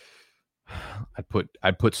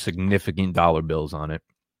 I'd put significant dollar bills on it.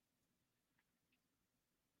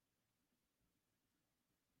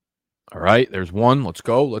 All right, there's one. Let's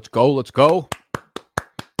go.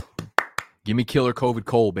 Give me Killer COVID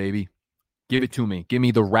Cole, baby. Give it to me. Give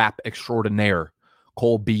me the rap extraordinaire,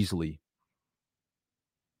 Cole Beasley.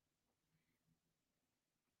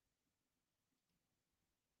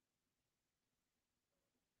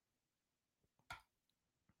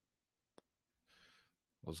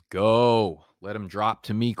 Let's go. Let him drop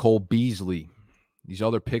to me, Cole Beasley. These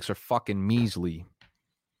other picks are fucking measly.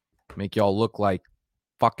 Make y'all look like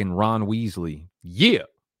fucking Ron Weasley. Yeah.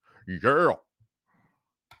 Mr.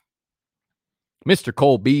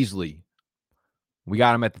 Cole Beasley. We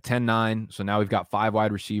got him at the 10-9, so now we've got 5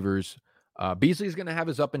 wide receivers. Beasley's going to have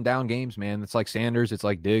his up and down games, man. It's like Sanders. It's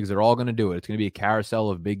like Diggs. They're all going to do it. It's going to be a carousel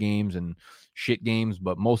of big games and shit games,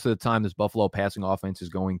 but most of the time this Buffalo passing offense is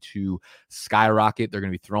going to skyrocket. They're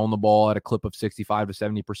going to be throwing the ball at a clip of 65 to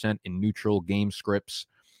 70% in neutral game scripts.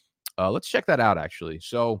 Let's check that out, actually.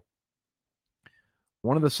 So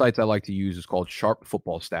one of the sites I like to use is called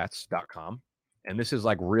sharpfootballstats.com, and this is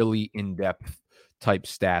like really in-depth type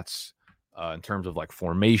stats in terms of like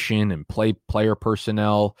formation and player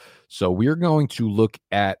personnel. So we're going to look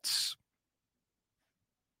at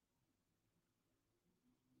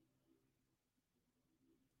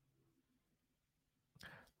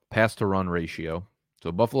pass to run ratio.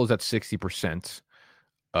 So Buffalo's at 60%.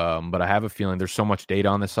 But I have a feeling there's so much data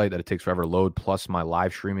on the site that it takes forever to load. Plus my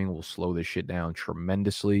live streaming will slow this shit down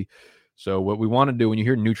tremendously. So what we want to do when you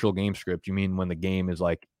hear neutral game script, you mean when the game is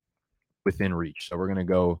like within reach. So we're going to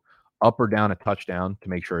go up or down a touchdown to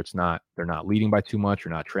make sure they're not leading by too much or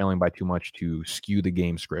not trailing by too much to skew the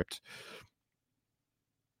game script.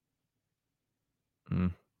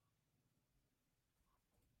 Come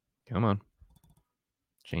on.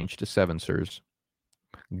 Change to 7, sirs.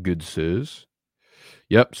 Good sirs.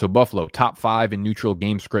 Yep. So Buffalo, top 5 in neutral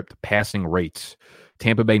game script passing rates.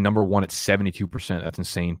 Tampa Bay, number 1 at 72%. That's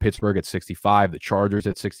insane. Pittsburgh at 65. The Chargers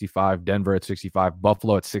at 65. Denver at 65.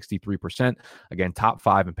 Buffalo at 63%. Again, top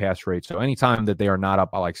 5 in pass rate. So anytime that they are not up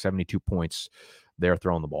by like 72 points, they're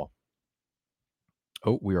throwing the ball.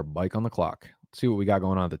 Oh, we are bike on the clock. Let's see what we got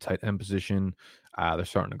going on at the tight end position. They're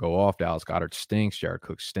starting to go off. Dallas Goedert stinks. Jared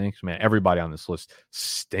Cook stinks. Man, everybody on this list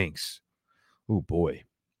stinks. Oh, boy.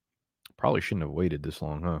 Probably shouldn't have waited this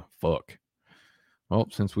long, huh? Fuck. Well,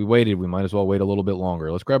 since we waited, we might as well wait a little bit longer.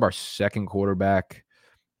 Let's grab our second quarterback.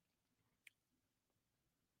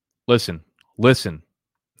 Listen.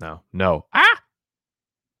 No.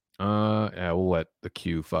 Yeah, we'll let the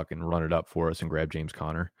Q fucking run it up for us and grab James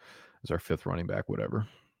Conner as our 5th running back, whatever.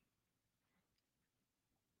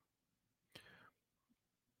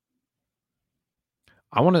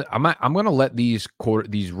 I'm gonna let these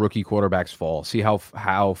rookie quarterbacks fall. See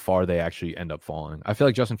how far they actually end up falling. I feel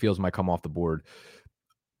like Justin Fields might come off the board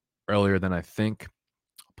earlier than I think.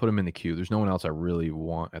 I'll put him in the queue. There's no one else I really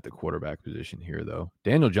want at the quarterback position here, though.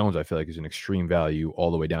 Daniel Jones, I feel like, is an extreme value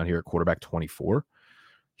all the way down here at quarterback 24.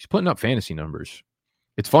 He's putting up fantasy numbers.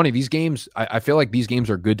 It's funny. These games, I feel like these games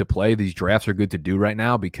are good to play. These drafts are good to do right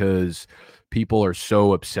now because people are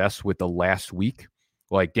so obsessed with the last week.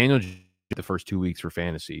 Like Daniel the first 2 weeks for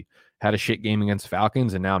fantasy, had a shit game against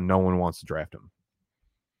Falcons, and now no one wants to draft him.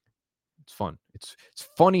 It's fun. It's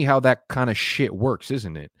funny how that kind of shit works,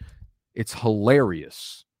 isn't it? It's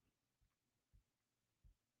hilarious.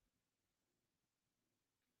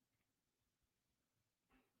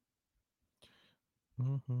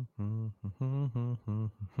 Oh,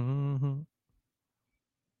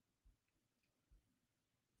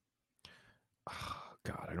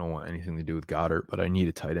 God, I don't want anything to do with Goddard, but I need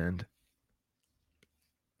a tight end.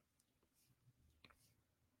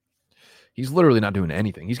 He's literally not doing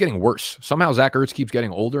anything. He's getting worse. Somehow Zach Ertz keeps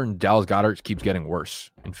getting older and Dallas Goedert keeps getting worse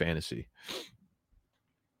in fantasy.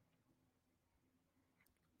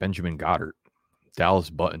 Benjamin Goddard. Dallas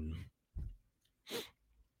Button.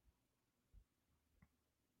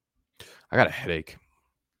 I got a headache.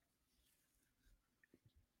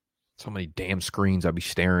 So many damn screens I'd be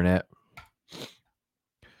staring at.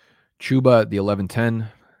 Chuba at the 11-10.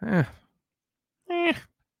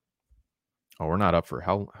 Oh, we're not up for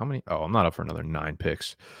how many? Oh, I'm not up for another 9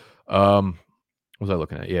 picks. What was I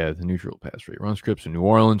looking at? Yeah, the neutral pass rate. Run scripts in New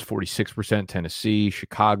Orleans, 46%, Tennessee,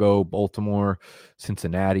 Chicago, Baltimore,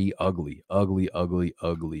 Cincinnati. Ugly, ugly, ugly,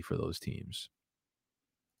 ugly for those teams.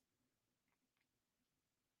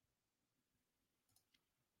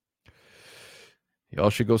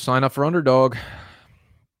 Y'all should go sign up for Underdog. I'm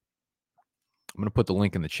going to put the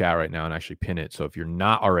link in the chat right now and actually pin it. So if you're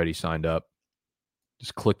not already signed up,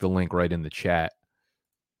 just click the link right in the chat.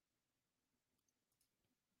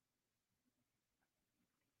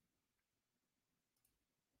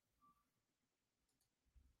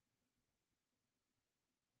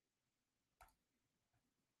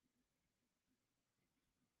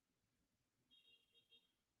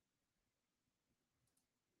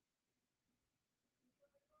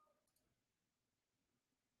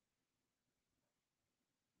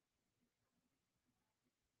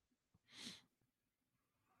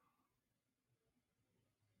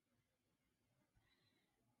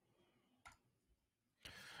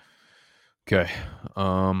 Okay.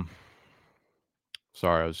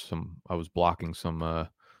 Sorry, I was blocking some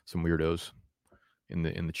weirdos in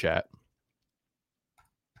the chat.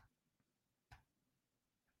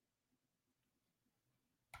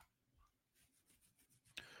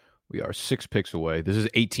 We are 6 picks away. This is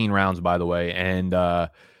 18 rounds, by the way, and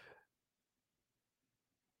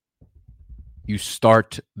you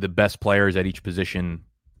start the best players at each position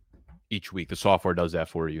each week. The software does that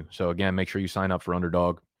for you. So again, make sure you sign up for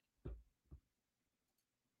Underdog.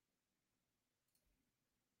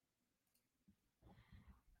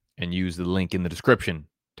 And use the link in the description.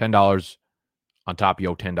 $10 on top of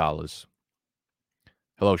your $10.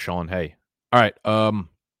 Hello, Sean. Hey. All right.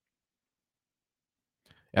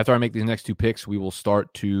 After I make these next 2 picks, we will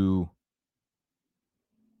start to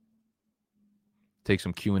take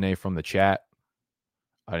some Q&A from the chat.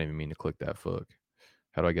 I didn't even mean to click that. Fuck.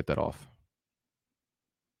 How do I get that off?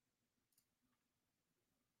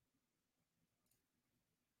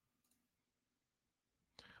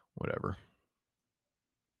 Whatever.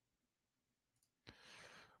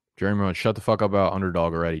 Jeremy Rowan, shut the fuck up about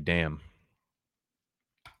Underdog already. Damn.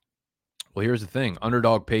 Well, here's the thing.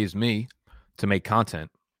 Underdog pays me to make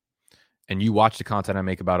content, and you watch the content I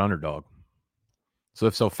make about Underdog. So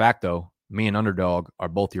if so facto, me and Underdog are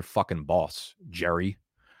both your fucking boss, Jerry.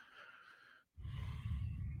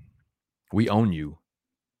 We own you.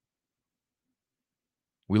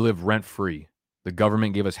 We live rent-free. The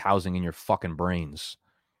government gave us housing in your fucking brains.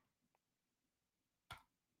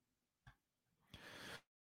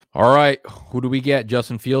 All right. Who do we get?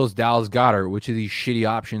 Justin Fields, Dallas Goedert. Which of these shitty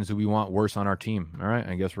options do we want worse on our team? All right.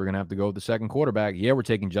 I guess we're going to have to go with the second quarterback. Yeah, we're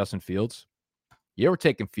taking Justin Fields. Yeah, we're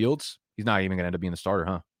taking Fields. He's not even going to end up being the starter,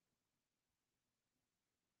 huh?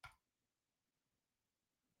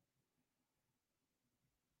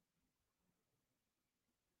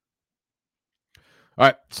 All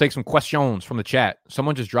right. Let's take some questions from the chat.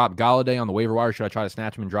 Someone just dropped Golladay on the waiver wire. Should I try to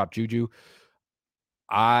snatch him and drop Juju?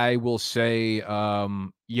 I will say,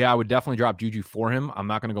 yeah, I would definitely drop Juju for him. I'm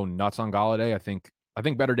not going to go nuts on Golladay. I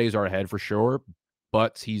think better days are ahead for sure,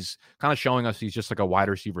 but he's kind of showing us he's just like a wide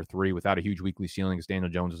receiver 3 without a huge weekly ceiling because Daniel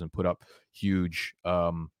Jones doesn't put up huge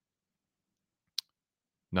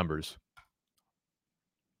numbers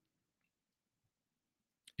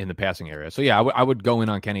in the passing area. So yeah, I would go in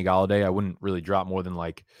on Kenny Golladay. I wouldn't really drop more than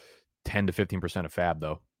like 10 to 15% of fab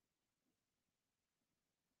though.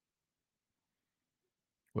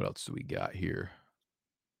 What else do we got here?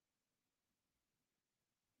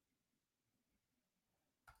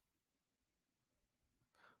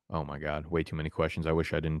 Oh my God, way too many questions. I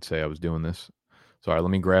wish I didn't say I was doing this. Sorry, let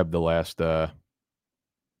me grab the last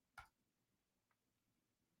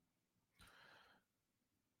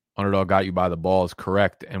Underdog got you by the balls,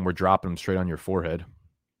 correct, and we're dropping them straight on your forehead.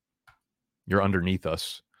 You're underneath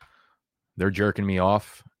us. They're jerking me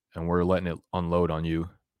off, and we're letting it unload on you.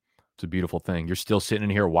 It's a beautiful thing. You're still sitting in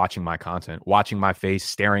here watching my content, watching my face,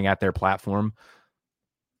 staring at their platform.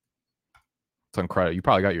 It's incredible. You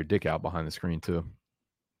probably got your dick out behind the screen, too.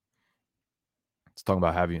 It's talking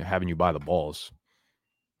about having you by the balls.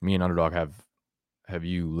 Me and Underdog have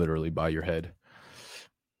you literally by your head.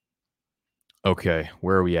 Okay,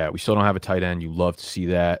 where are we at? We still don't have a tight end. You love to see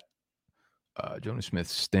that. Jonas Smith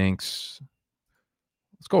stinks.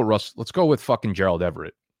 Let's go, Russ. Let's go with fucking Gerald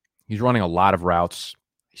Everett. He's running a lot of routes.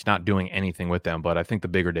 He's not doing anything with them, but I think the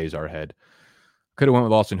bigger days are ahead. Could have went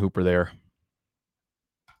with Austin Hooper there.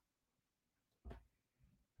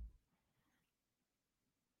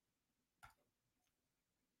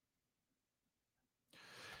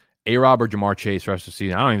 A-Rob or Jamar Chase rest of the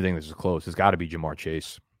season? I don't even think this is close. It's got to be Jamar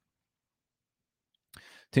Chase.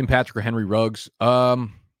 Tim Patrick or Henry Ruggs.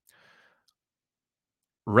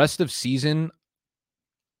 Rest of season,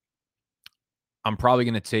 I'm probably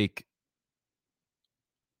going to take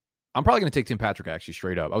Tim Patrick, actually,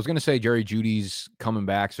 straight up. I was going to say Jerry Jeudy's coming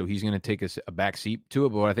back, so he's going to take a back seat to it.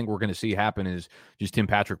 But what I think we're going to see happen is just Tim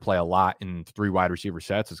Patrick play a lot in 3 wide receiver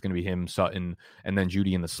sets. It's going to be him, Sutton, and then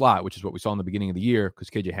Jeudy in the slot, which is what we saw in the beginning of the year because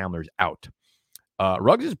KJ Hamler's out.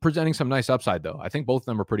 Ruggs is presenting some nice upside, though. I think both of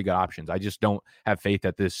them are pretty good options. I just don't have faith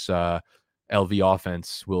that this LV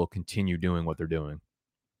offense will continue doing what they're doing.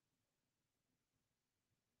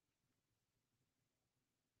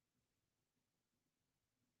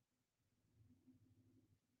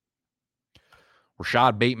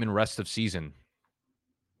 Rashad Bateman, rest of season.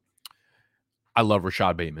 I love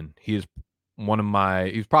Rashad Bateman. He is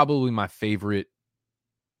he's probably my favorite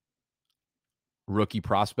rookie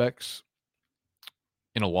prospects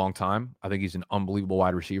in a long time. I think he's an unbelievable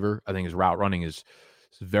wide receiver. I think his route running is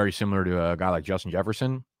very similar to a guy like Justin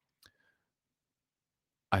Jefferson.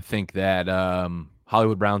 I think that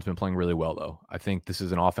Hollywood Brown's been playing really well, though. I think this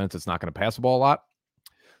is an offense that's not going to pass the ball a lot.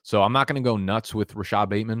 So I'm not going to go nuts with Rashad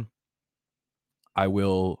Bateman. I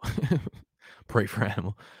will pray for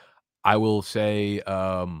Animal. I will say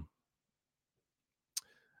I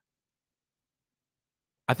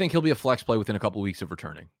think he'll be a flex play within a couple of weeks of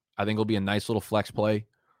returning. I think it'll be a nice little flex play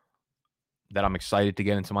that I'm excited to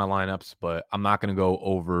get into my lineups, but I'm not going to go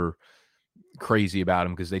over crazy about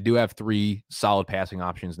him because they do have 3 solid passing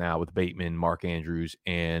options now with Bateman, Mark Andrews,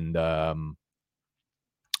 and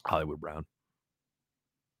Hollywood Brown.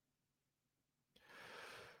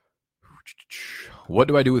 What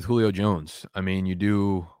do I do with Julio Jones? I mean, you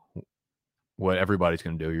do what everybody's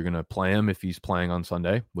going to do. You're going to play him if he's playing on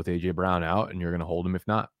Sunday with A.J. Brown out, and you're going to hold him if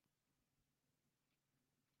not.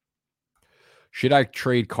 Should I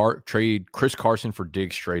trade Chris Carson for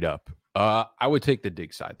Diggs straight up? I would take the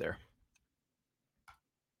Diggs side there.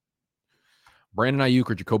 Brandon Ayuk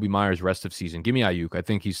or Jacoby Myers rest of season? Give me Ayuk. I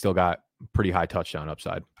think he's still got pretty high touchdown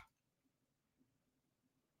upside.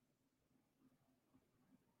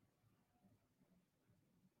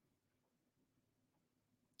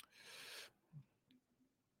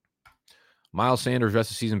 Miles Sanders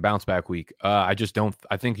rest of season bounce back week. I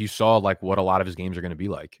think you saw like what a lot of his games are going to be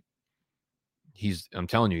like. I'm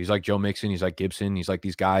telling you, he's like Joe Mixon. He's like Gibson. He's like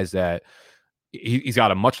these guys that he's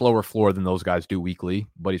got a much lower floor than those guys do weekly,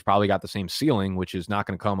 but he's probably got the same ceiling, which is not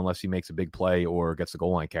going to come unless he makes a big play or gets the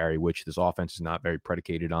goal line carry, which this offense is not very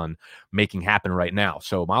predicated on making happen right now.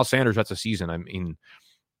 So Miles Sanders, that's a season. I mean,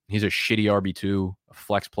 he's a shitty RB2, a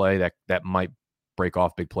flex play that might break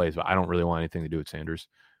off big plays, but I don't really want anything to do with Sanders.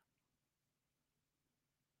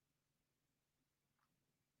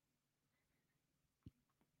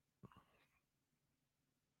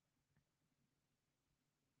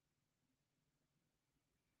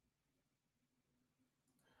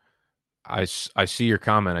 I see your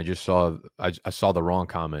comment. I just saw I saw the wrong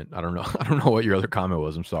comment. I don't know. I don't know what your other comment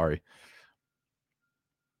was. I'm sorry.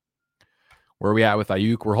 Where are we at with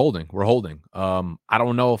Ayuk? We're holding. I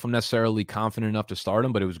don't know if I'm necessarily confident enough to start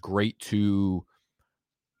him, but it was great to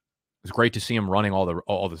see him running all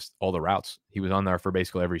the routes. He was on there for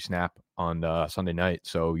basically every snap on Sunday night.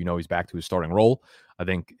 So, he's back to his starting role. I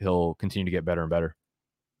think he'll continue to get better and better.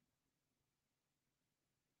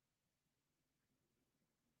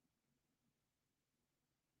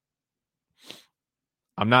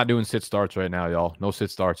 I'm not doing sit starts right now, y'all. No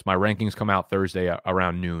sit starts. My rankings come out Thursday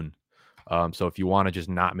around noon. So if you want to just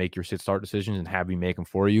not make your sit start decisions and have me make them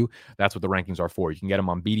for you, that's what the rankings are for. You can get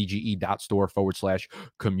them on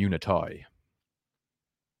bdge.store/community.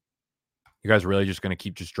 You guys are really just going to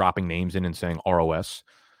keep just dropping names in and saying ROS.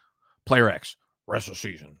 Player X, rest of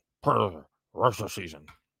season. Rest of season.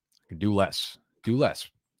 Do less. Like,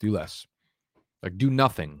 do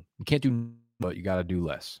nothing. You can't do, but you got to do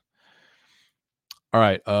less. All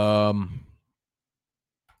right.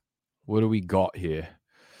 What do we got here?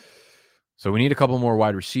 So we need a couple more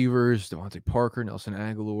wide receivers. Devontae Parker, Nelson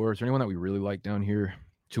Aguilar. Is there anyone that we really like down here?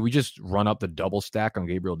 Should we just run up the double stack on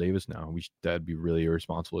Gabriel Davis now? That'd be really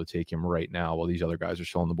irresponsible to take him right now while these other guys are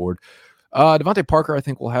still on the board. Devontae Parker, I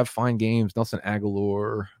think, will have fine games. Nelson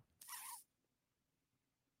Aguilar.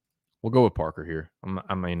 We'll go with Parker here.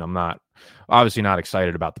 I'm not obviously not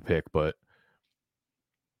excited about the pick, but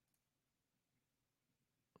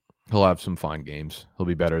he'll have some fine games. He'll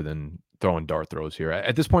be better than throwing dart throws here.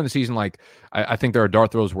 At this point in the season, like I think there are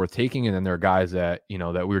dart throws worth taking, and then there are guys that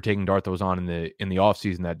that we were taking dart throws on in the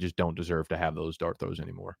offseason that just don't deserve to have those dart throws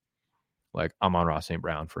anymore. Like Amon-Ra St.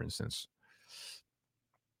 Brown, for instance.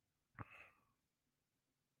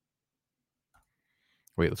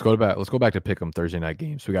 Wait, let's go back to pick 'em Thursday night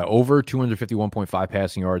games. So we got over 251.5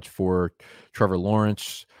 passing yards for Trevor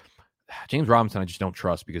Lawrence. James Robinson, I just don't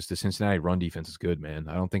trust because the Cincinnati run defense is good, man.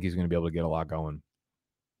 I don't think he's going to be able to get a lot going.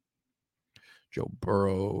 Joe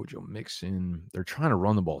Burrow, Joe Mixon. They're trying to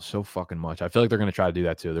run the ball so fucking much. I feel like they're going to try to do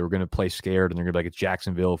that too. They were going to play scared and they're going to be like, it's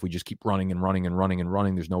Jacksonville. If we just keep running and running and running and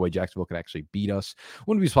running, there's no way Jacksonville could actually beat us.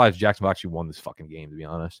 Wouldn't be surprised if Jacksonville actually won this fucking game, to be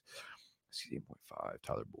honest. 8.5,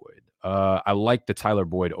 Tyler Boyd. I like the Tyler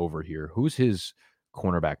Boyd over here. Who's his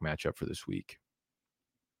cornerback matchup for this week?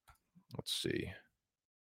 Let's see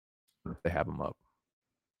if they have him up.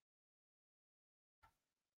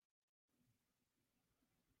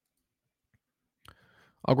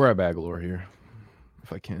 I'll grab Aguilar here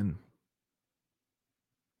if I can.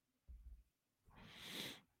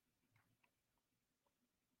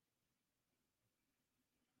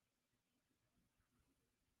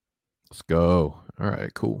 Let's go. All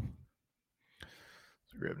right, cool.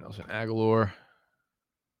 So grab Nelson Aguilar.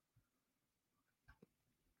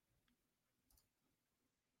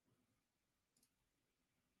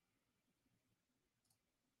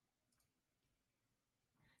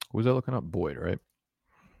 Who was I looking up? Boyd, right?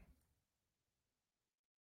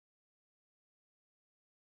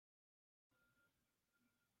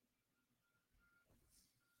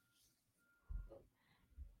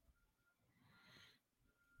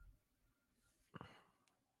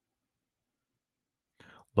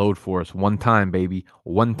 Load for us one time, baby.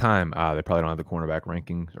 One time. They probably don't have the cornerback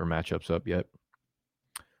rankings or matchups up yet.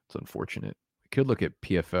 It's unfortunate. We could look at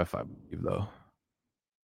PFF, I believe, though.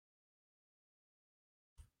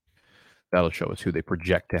 That'll show us who they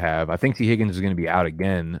project to have. I think T. Higgins is going to be out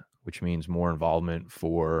again, which means more involvement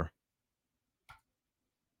for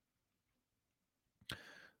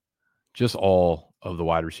just all of the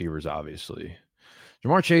wide receivers, obviously.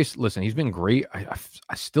 Ja'Marr Chase, listen, he's been great.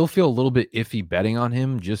 I still feel a little bit iffy betting on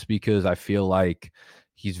him just because I feel like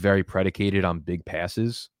he's very predicated on big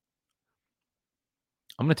passes.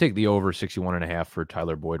 I'm going to take the over 61.5 for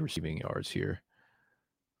Tyler Boyd receiving yards here.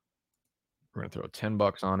 We're going to throw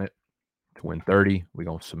 $10 on it to win 30. We're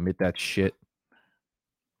going to submit that shit.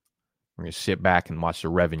 We're going to sit back and watch the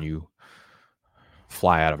revenue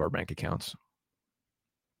fly out of our bank accounts.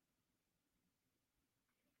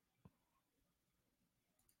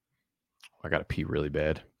 I got to pee really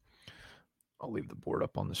bad. I'll leave the board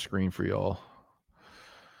up on the screen for y'all.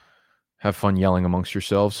 Have fun yelling amongst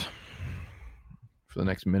yourselves for the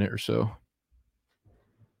next minute or so.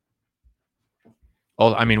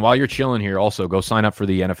 Oh, I mean, while you're chilling here, also go sign up for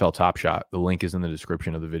the NFL Top Shot. The link is in the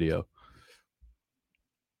description of the video.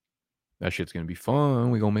 That shit's going to be fun.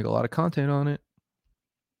 We're going to make a lot of content on it.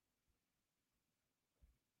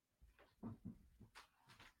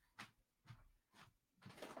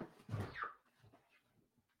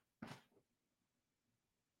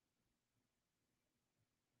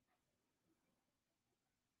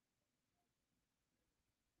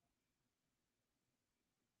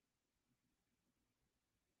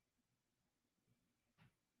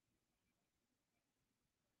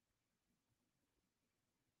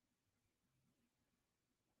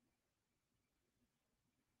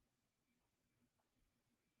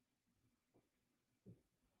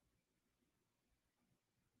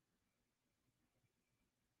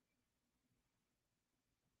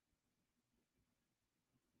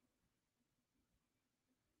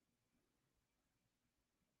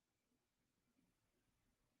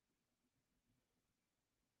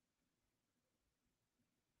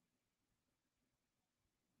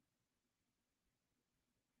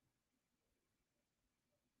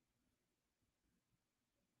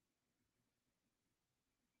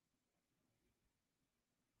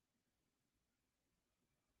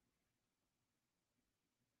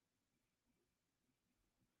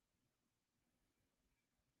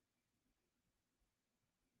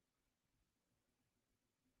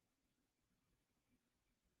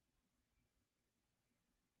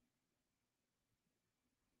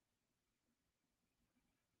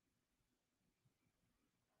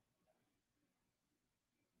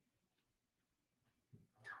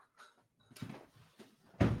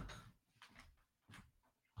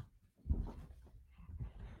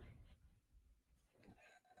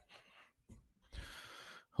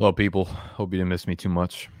 Hello, people. Hope you didn't miss me too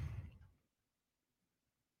much.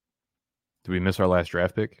 Did we miss our last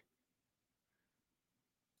draft pick?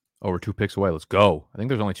 Oh, we're 2 picks away. Let's go. I think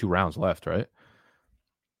there's only 2 rounds left, right?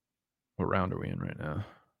 What round are we in right now?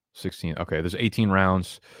 16. Okay, there's 18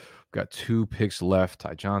 rounds. We've got 2 picks left.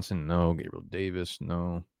 Ty Johnson, no. Gabriel Davis,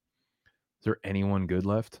 no. Is there anyone good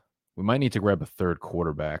left? We might need to grab a third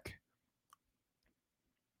quarterback.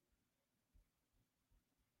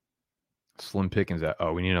 Slim Pickens.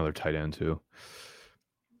 We need another tight end too.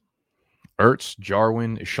 Ertz,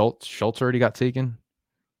 Jarwin, Schultz. Schultz already got taken,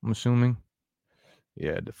 I'm assuming.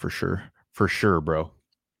 Yeah, for sure. For sure, bro.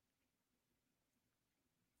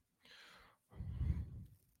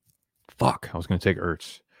 Fuck, I was going to take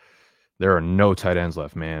Ertz. There are no tight ends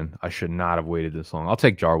left, man. I should not have waited this long. I'll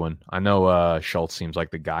take Jarwin. I know Schultz seems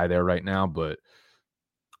like the guy there right now, but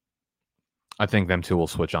I think them two will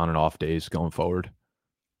switch on and off days going forward.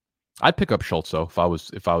 I'd pick up Schultz though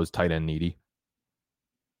if I was tight end needy.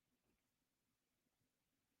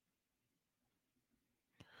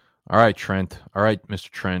 All right, Trent. All right,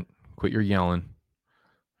 Mr. Trent. Quit your yelling.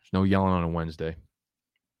 There's no yelling on a Wednesday.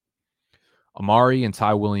 Amari and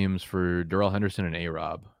Ty Williams for Darrell Henderson and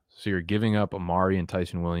A-Rob. So you're giving up Amari and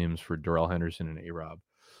Tyson Williams for Darrell Henderson and A-Rob.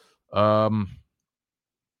 I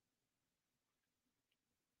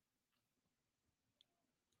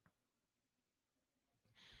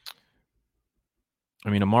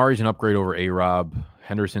mean, Amari's an upgrade over A-Rob.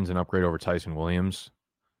 Henderson's an upgrade over Tyson Williams.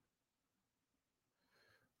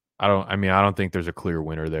 I don't think there's a clear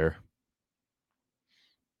winner there.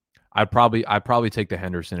 I'd probably take the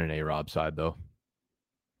Henderson and A-Rob side though.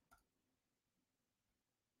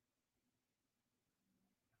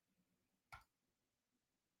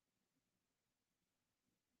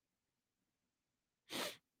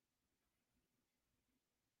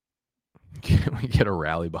 Can we get a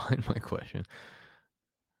rally behind my question?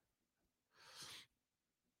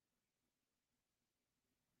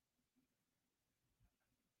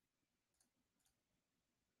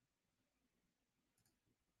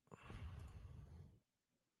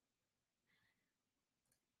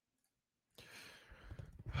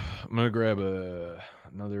 I'm going to grab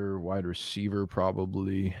another wide receiver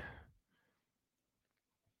probably.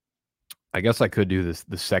 I guess I could do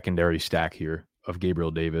the secondary stack here of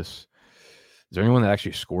Gabriel Davis. Is there anyone that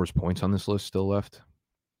actually scores points on this list still left?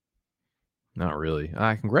 Not really.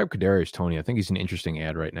 I can grab Kadarius Toney. I think he's an interesting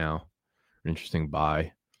ad right now. An interesting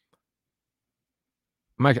buy.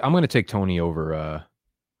 I'm going to take Toney over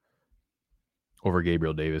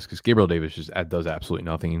Gabriel Davis because Gabriel Davis just does absolutely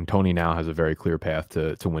nothing. And Toney now has a very clear path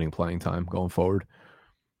to winning playing time going forward.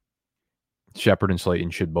 Shepard and Slayton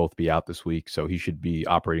should both be out this week, so he should be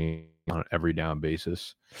operating on an every down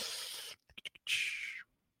basis.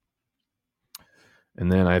 And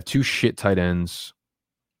then I have two shit tight ends.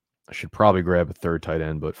 I should probably grab a third tight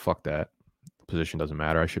end, but fuck that. Position doesn't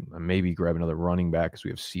matter. I should maybe grab another running back because we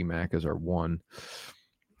have C-Mac as our one.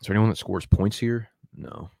 Is there anyone that scores points here?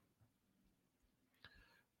 No.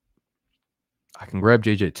 I can grab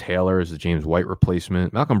J.J. Taylor as the James White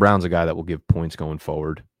replacement. Malcolm Brown's a guy that will give points going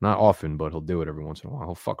forward. Not often, but he'll do it every once in a while.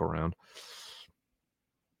 He'll fuck around.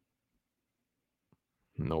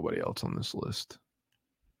 Nobody else on this list.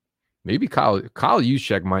 Maybe Kyle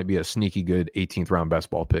Juszczyk might be a sneaky good 18th round best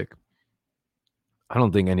ball pick. I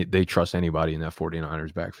don't think they trust anybody in that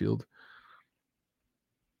 49ers backfield.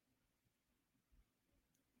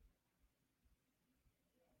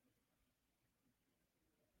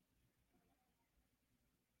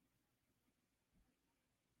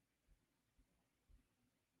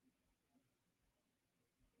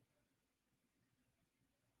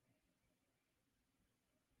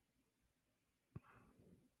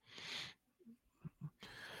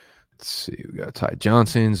 Let's see. We got Ty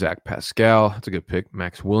Johnson, Zach Pascal. That's a good pick.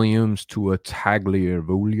 Max Williams, Tua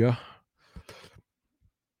Tagliavolia.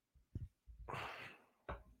 I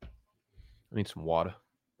need some water.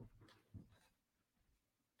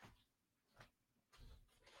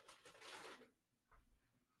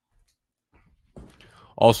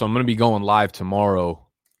 Also, I'm going to be going live tomorrow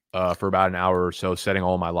for about an hour or so, setting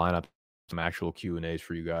all my lineup, some actual Q&As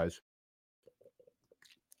for you guys.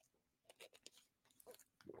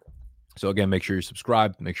 So again, make sure you're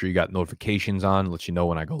subscribed. Make sure you got notifications on. Let you know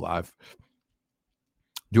when I go live.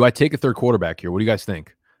 Do I take a third quarterback here? What do you guys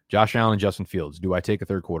think? Josh Allen and Justin Fields. Do I take a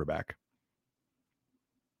third quarterback?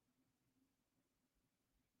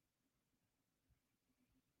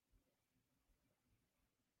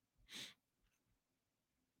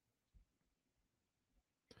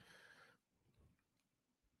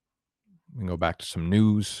 We can go back to some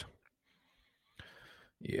news.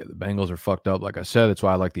 Yeah, the Bengals are fucked up. Like I said, that's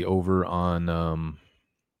why I like the over on the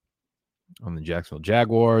Jacksonville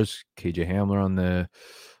Jaguars. KJ Hamler on the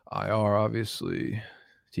IR, obviously.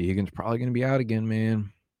 T. Higgins probably going to be out again,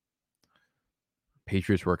 man.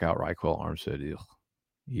 Patriots work out Raquel Armstead. Ugh.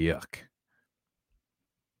 Yuck.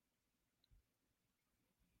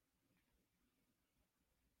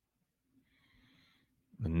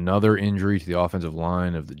 Another injury to the offensive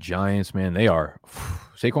line of the Giants, man. They are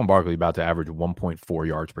Saquon Barkley about to average 1.4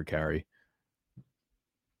 yards per carry.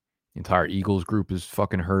 The entire Eagles group is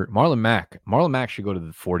fucking hurt. Marlon Mack should go to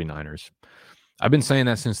the 49ers. I've been saying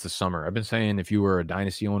that since the summer. I've been saying if you were a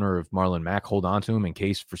dynasty owner of Marlon Mack, hold on to him in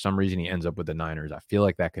case for some reason he ends up with the Niners. I feel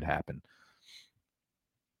like that could happen.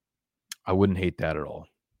 I wouldn't hate that at all.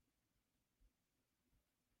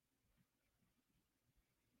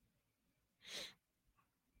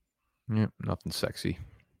 Yep, nothing sexy.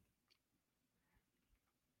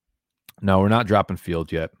 No, we're not dropping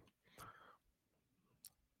Fields yet.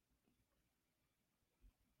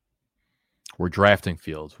 We're drafting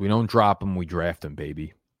Fields. We don't drop him, we draft him,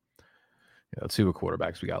 baby. Yeah, let's see what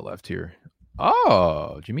quarterbacks we got left here.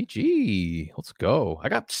 Oh, Jimmy G. Let's go. I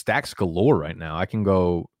got stacks galore right now. I can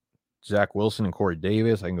go Zach Wilson and Corey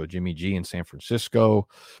Davis. I can go Jimmy G in San Francisco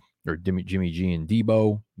or Jimmy G and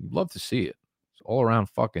Debo. You'd love to see it. It's all around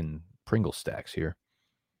fucking Pringle stacks here.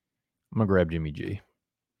 I'm going to grab Jimmy G.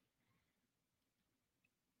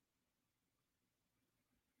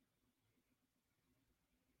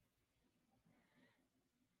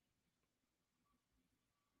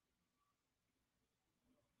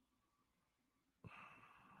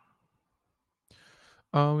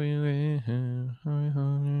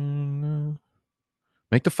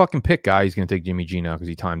 Make the fucking pick, guy. He's going to take Jimmy G now because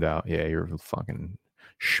he timed out. Yeah, you're a fucking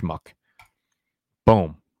schmuck.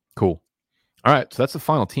 Boom. Cool. All right, so that's the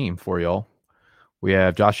final team for y'all. We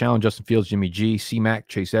have Josh Allen, Justin Fields, Jimmy G, C-Mac,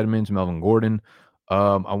 Chase Edmonds, Melvin Gordon.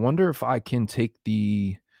 I wonder if I can take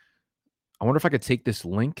I wonder if I could take this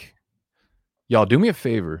link. Y'all, do me a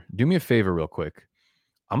favor. Do me a favor real quick.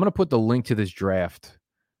 I'm going to put the link to this draft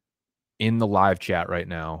in the live chat right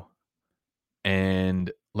now.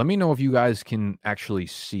 And let me know if you guys can actually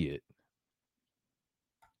see it.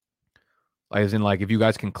 As in, like, if you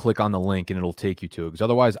guys can click on the link and it'll take you to it. Because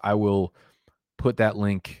otherwise, I will put that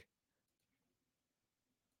link.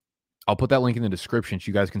 I'll put that link in the description so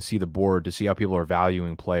you guys can see the board to see how people are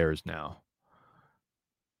valuing players now.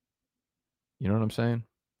 You know what I'm saying?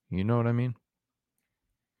 You know what I mean?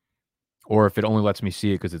 Or if it only lets me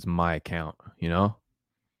see it because it's my account, you know?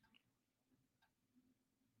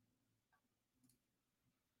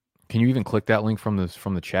 Can you even click that link from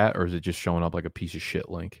the chat, or is it just showing up like a piece of shit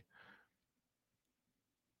link?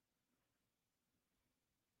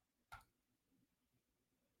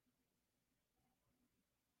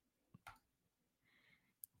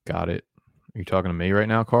 Got it. Are you talking to me right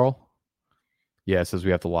now, Carl? Yeah, it says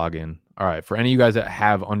we have to log in. All right. For any of you guys that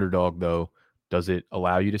have Underdog, though, does it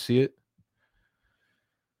allow you to see it?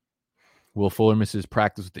 Will Fuller misses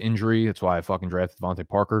practice with the injury. That's why I fucking drafted Devontae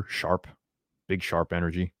Parker. Sharp. Big sharp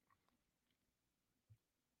energy.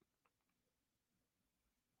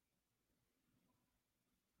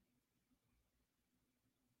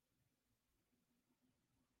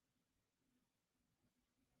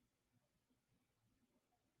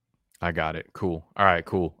 I got it. Cool. All right,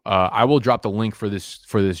 cool. I will drop the link for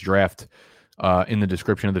this draft in the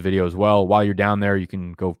description of the video as well. While you're down there, you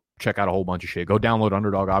can go check out a whole bunch of shit. Go download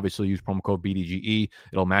Underdog. Obviously, use promo code BDGE.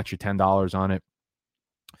 It'll match you $10 on it.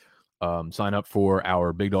 Sign up for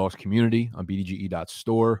our Big Dogs community on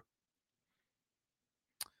bdge.store.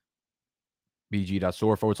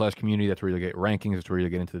 bdge.store/community. That's where you'll get rankings. That's where you'll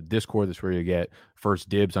get into the Discord. That's where you get first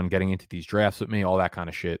dibs on getting into these drafts with me, all that kind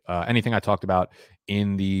of shit. Anything I talked about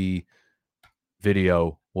in the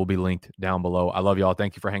video will be linked down below. I love y'all.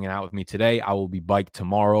 Thank you for hanging out with me today. I will be biked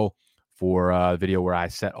tomorrow for a video where I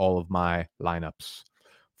set all of my lineups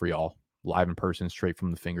for y'all live in person, straight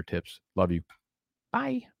from the fingertips. Love you.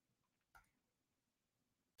 Bye.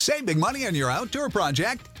 Save big money on your outdoor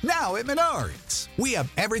project now at Menards. We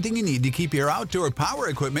have everything you need to keep your outdoor power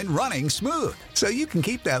equipment running smooth so you can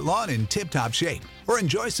keep that lawn in tip-top shape or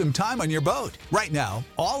enjoy some time on your boat. Right now,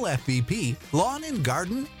 all FVP, lawn and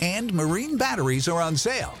garden, and marine batteries are on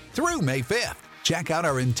sale through May 5th. Check out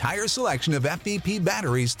our entire selection of FVP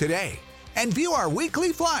batteries today and view our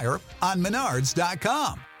weekly flyer on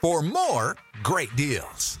Menards.com for more great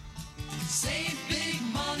deals. Save